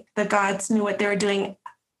segue. The gods knew what they were doing.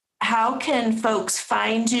 How can folks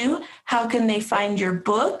find you? How can they find your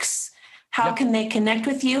books? How can they connect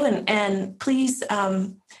with you? And please,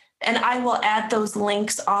 and I will add those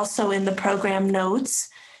links also in the program notes.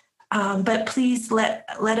 But please let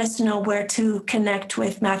us know where to connect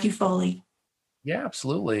with Matthew Foley. Yeah,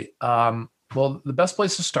 absolutely. Well, the best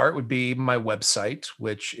place to start would be my website,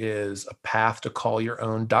 which is a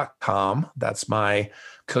pathtocallyourown.com. That's my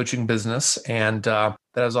coaching business. And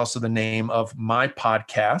that is also the name of my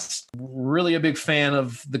podcast. Really a big fan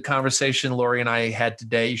of the conversation Lori and I had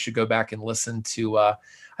today. You should go back and listen to, I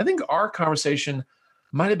think our conversation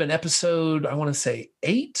might have been episode, I want to say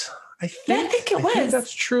 8. I think it was. I think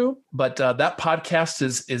that's true. But that podcast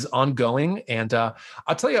is ongoing. And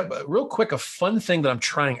I'll tell you real quick, a fun thing that I'm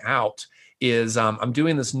trying out is I'm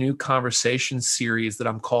doing this new conversation series that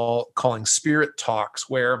I'm calling Spirit Talks,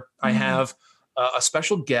 where I have a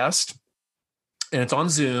special guest, and it's on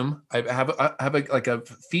Zoom. I have a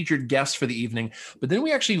featured guest for the evening, but then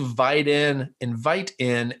we actually invite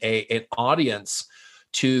in an audience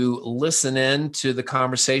to listen in to the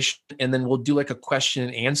conversation, and then we'll do like a question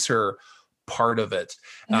and answer part of it.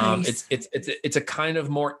 Nice. It's a kind of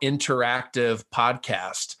more interactive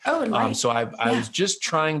podcast. Oh, nice. So I was just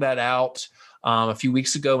trying that out a few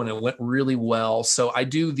weeks ago, and it went really well. So I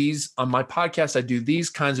do these on my podcast. I do these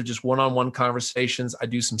kinds of just one-on-one conversations. I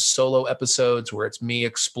do some solo episodes where it's me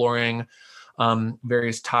exploring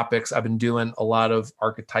various topics. I've been doing a lot of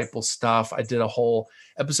archetypal stuff. I did a whole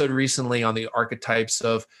episode recently on the archetypes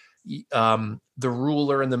of the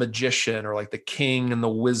ruler and the magician, or like the king and the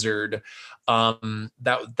wizard.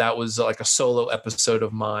 That was like a solo episode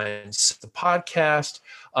of mine. So the podcast.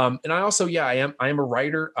 And I also, I am a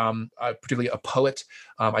writer, particularly a poet.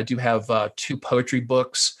 I do have 2 poetry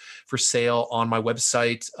books for sale on my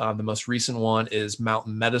website. The most recent one is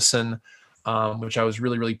Mountain Medicine, which I was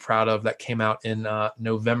really, really proud of. That came out in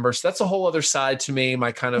November. So that's a whole other side to me,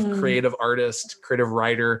 my kind of creative artist, creative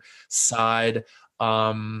writer side.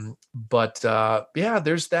 Yeah,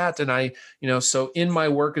 there's that. And so in my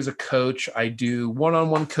work as a coach, I do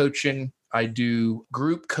one-on-one coaching. I do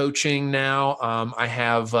group coaching now. I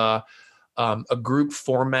have a group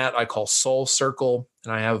format I call Soul Circle,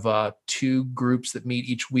 and I have 2 groups that meet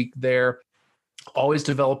each week there. Always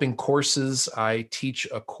developing courses. I teach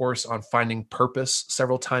a course on finding purpose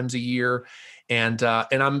several times a year. And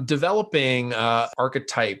I'm developing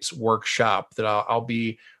archetypes workshop that I'll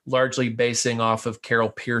be largely basing off of Carol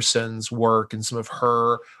Pearson's work and some of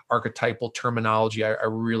her archetypal terminology. I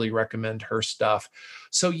really recommend her stuff.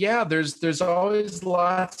 So yeah, there's always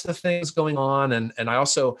lots of things going on. And I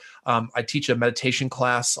also I teach a meditation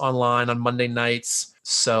class online on Monday nights.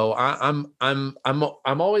 So I'm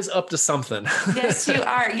always up to something. Yes, you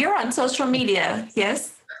are. You're on social media.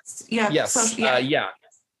 Yes. Yeah. Yes. Yeah.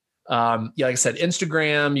 Like I said,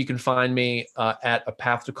 Instagram, you can find me at A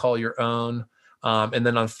Path to Call Your Own. And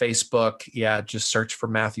then on Facebook, just search for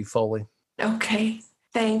Matthew Foley. Okay.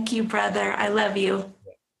 Thank you, brother. I love you.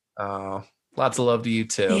 Lots of love to you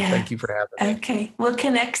too. Yeah. Thank you for having me. Okay. We'll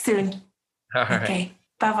connect soon. All right. Okay.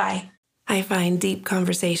 Bye-bye. I find deep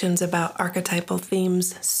conversations about archetypal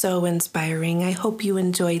themes so inspiring. I hope you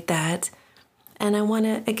enjoyed that. And I want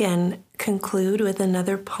to, again, conclude with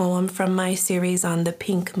another poem from my series on the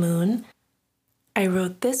pink moon. I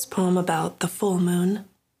wrote this poem about the full moon.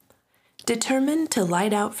 Determined to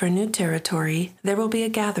light out for new territory, there will be a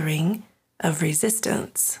gathering of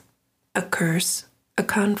resistance, a curse, a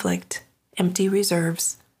conflict, empty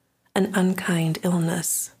reserves, an unkind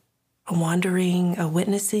illness, a wandering, a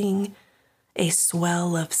witnessing, a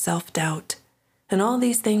swell of self-doubt, and all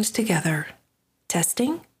these things together.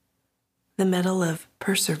 Testing? The medal of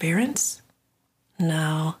perseverance?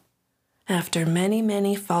 No. After many,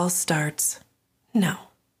 many false starts, no.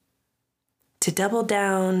 To double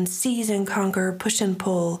down, seize and conquer, push and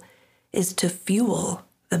pull, is to fuel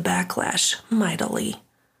the backlash mightily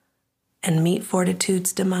and meet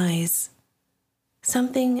fortitude's demise.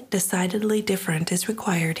 Something decidedly different is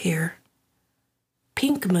required here.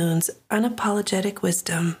 Pink Moon's unapologetic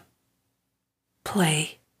wisdom.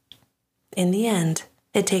 Play. In the end,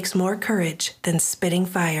 it takes more courage than spitting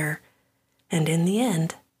fire, and in the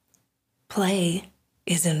end, play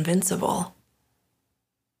is invincible.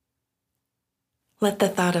 Let the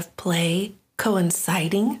thought of play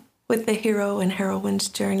coinciding with the hero and heroine's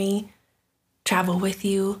journey travel with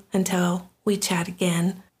you until we chat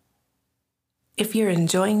again. If you're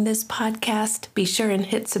enjoying this podcast, be sure and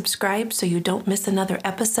hit subscribe so you don't miss another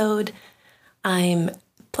episode. I'm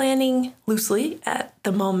planning loosely at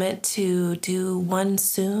the moment to do one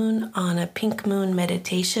soon on a pink moon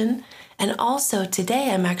meditation. And also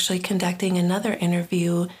today I'm actually conducting another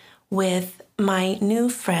interview with my new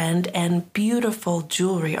friend and beautiful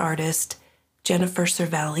jewelry artist, Jennifer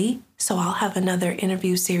Cervelli. So I'll have another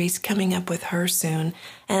interview series coming up with her soon,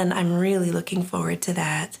 and I'm really looking forward to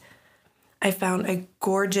that. I found a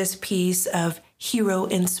gorgeous piece of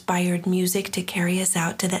hero-inspired music to carry us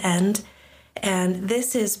out to the end. And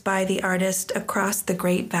this is by the artist Across the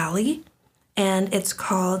Great Valley, and it's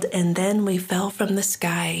called And Then We Fell from the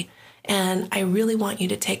Sky. And I really want you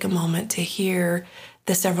to take a moment to hear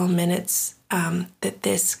the several minutes that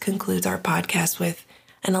this concludes our podcast with,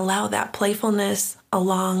 and allow that playfulness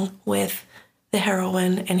along with the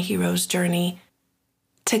heroine and hero's journey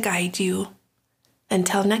to guide you.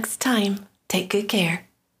 Until next time, take good care.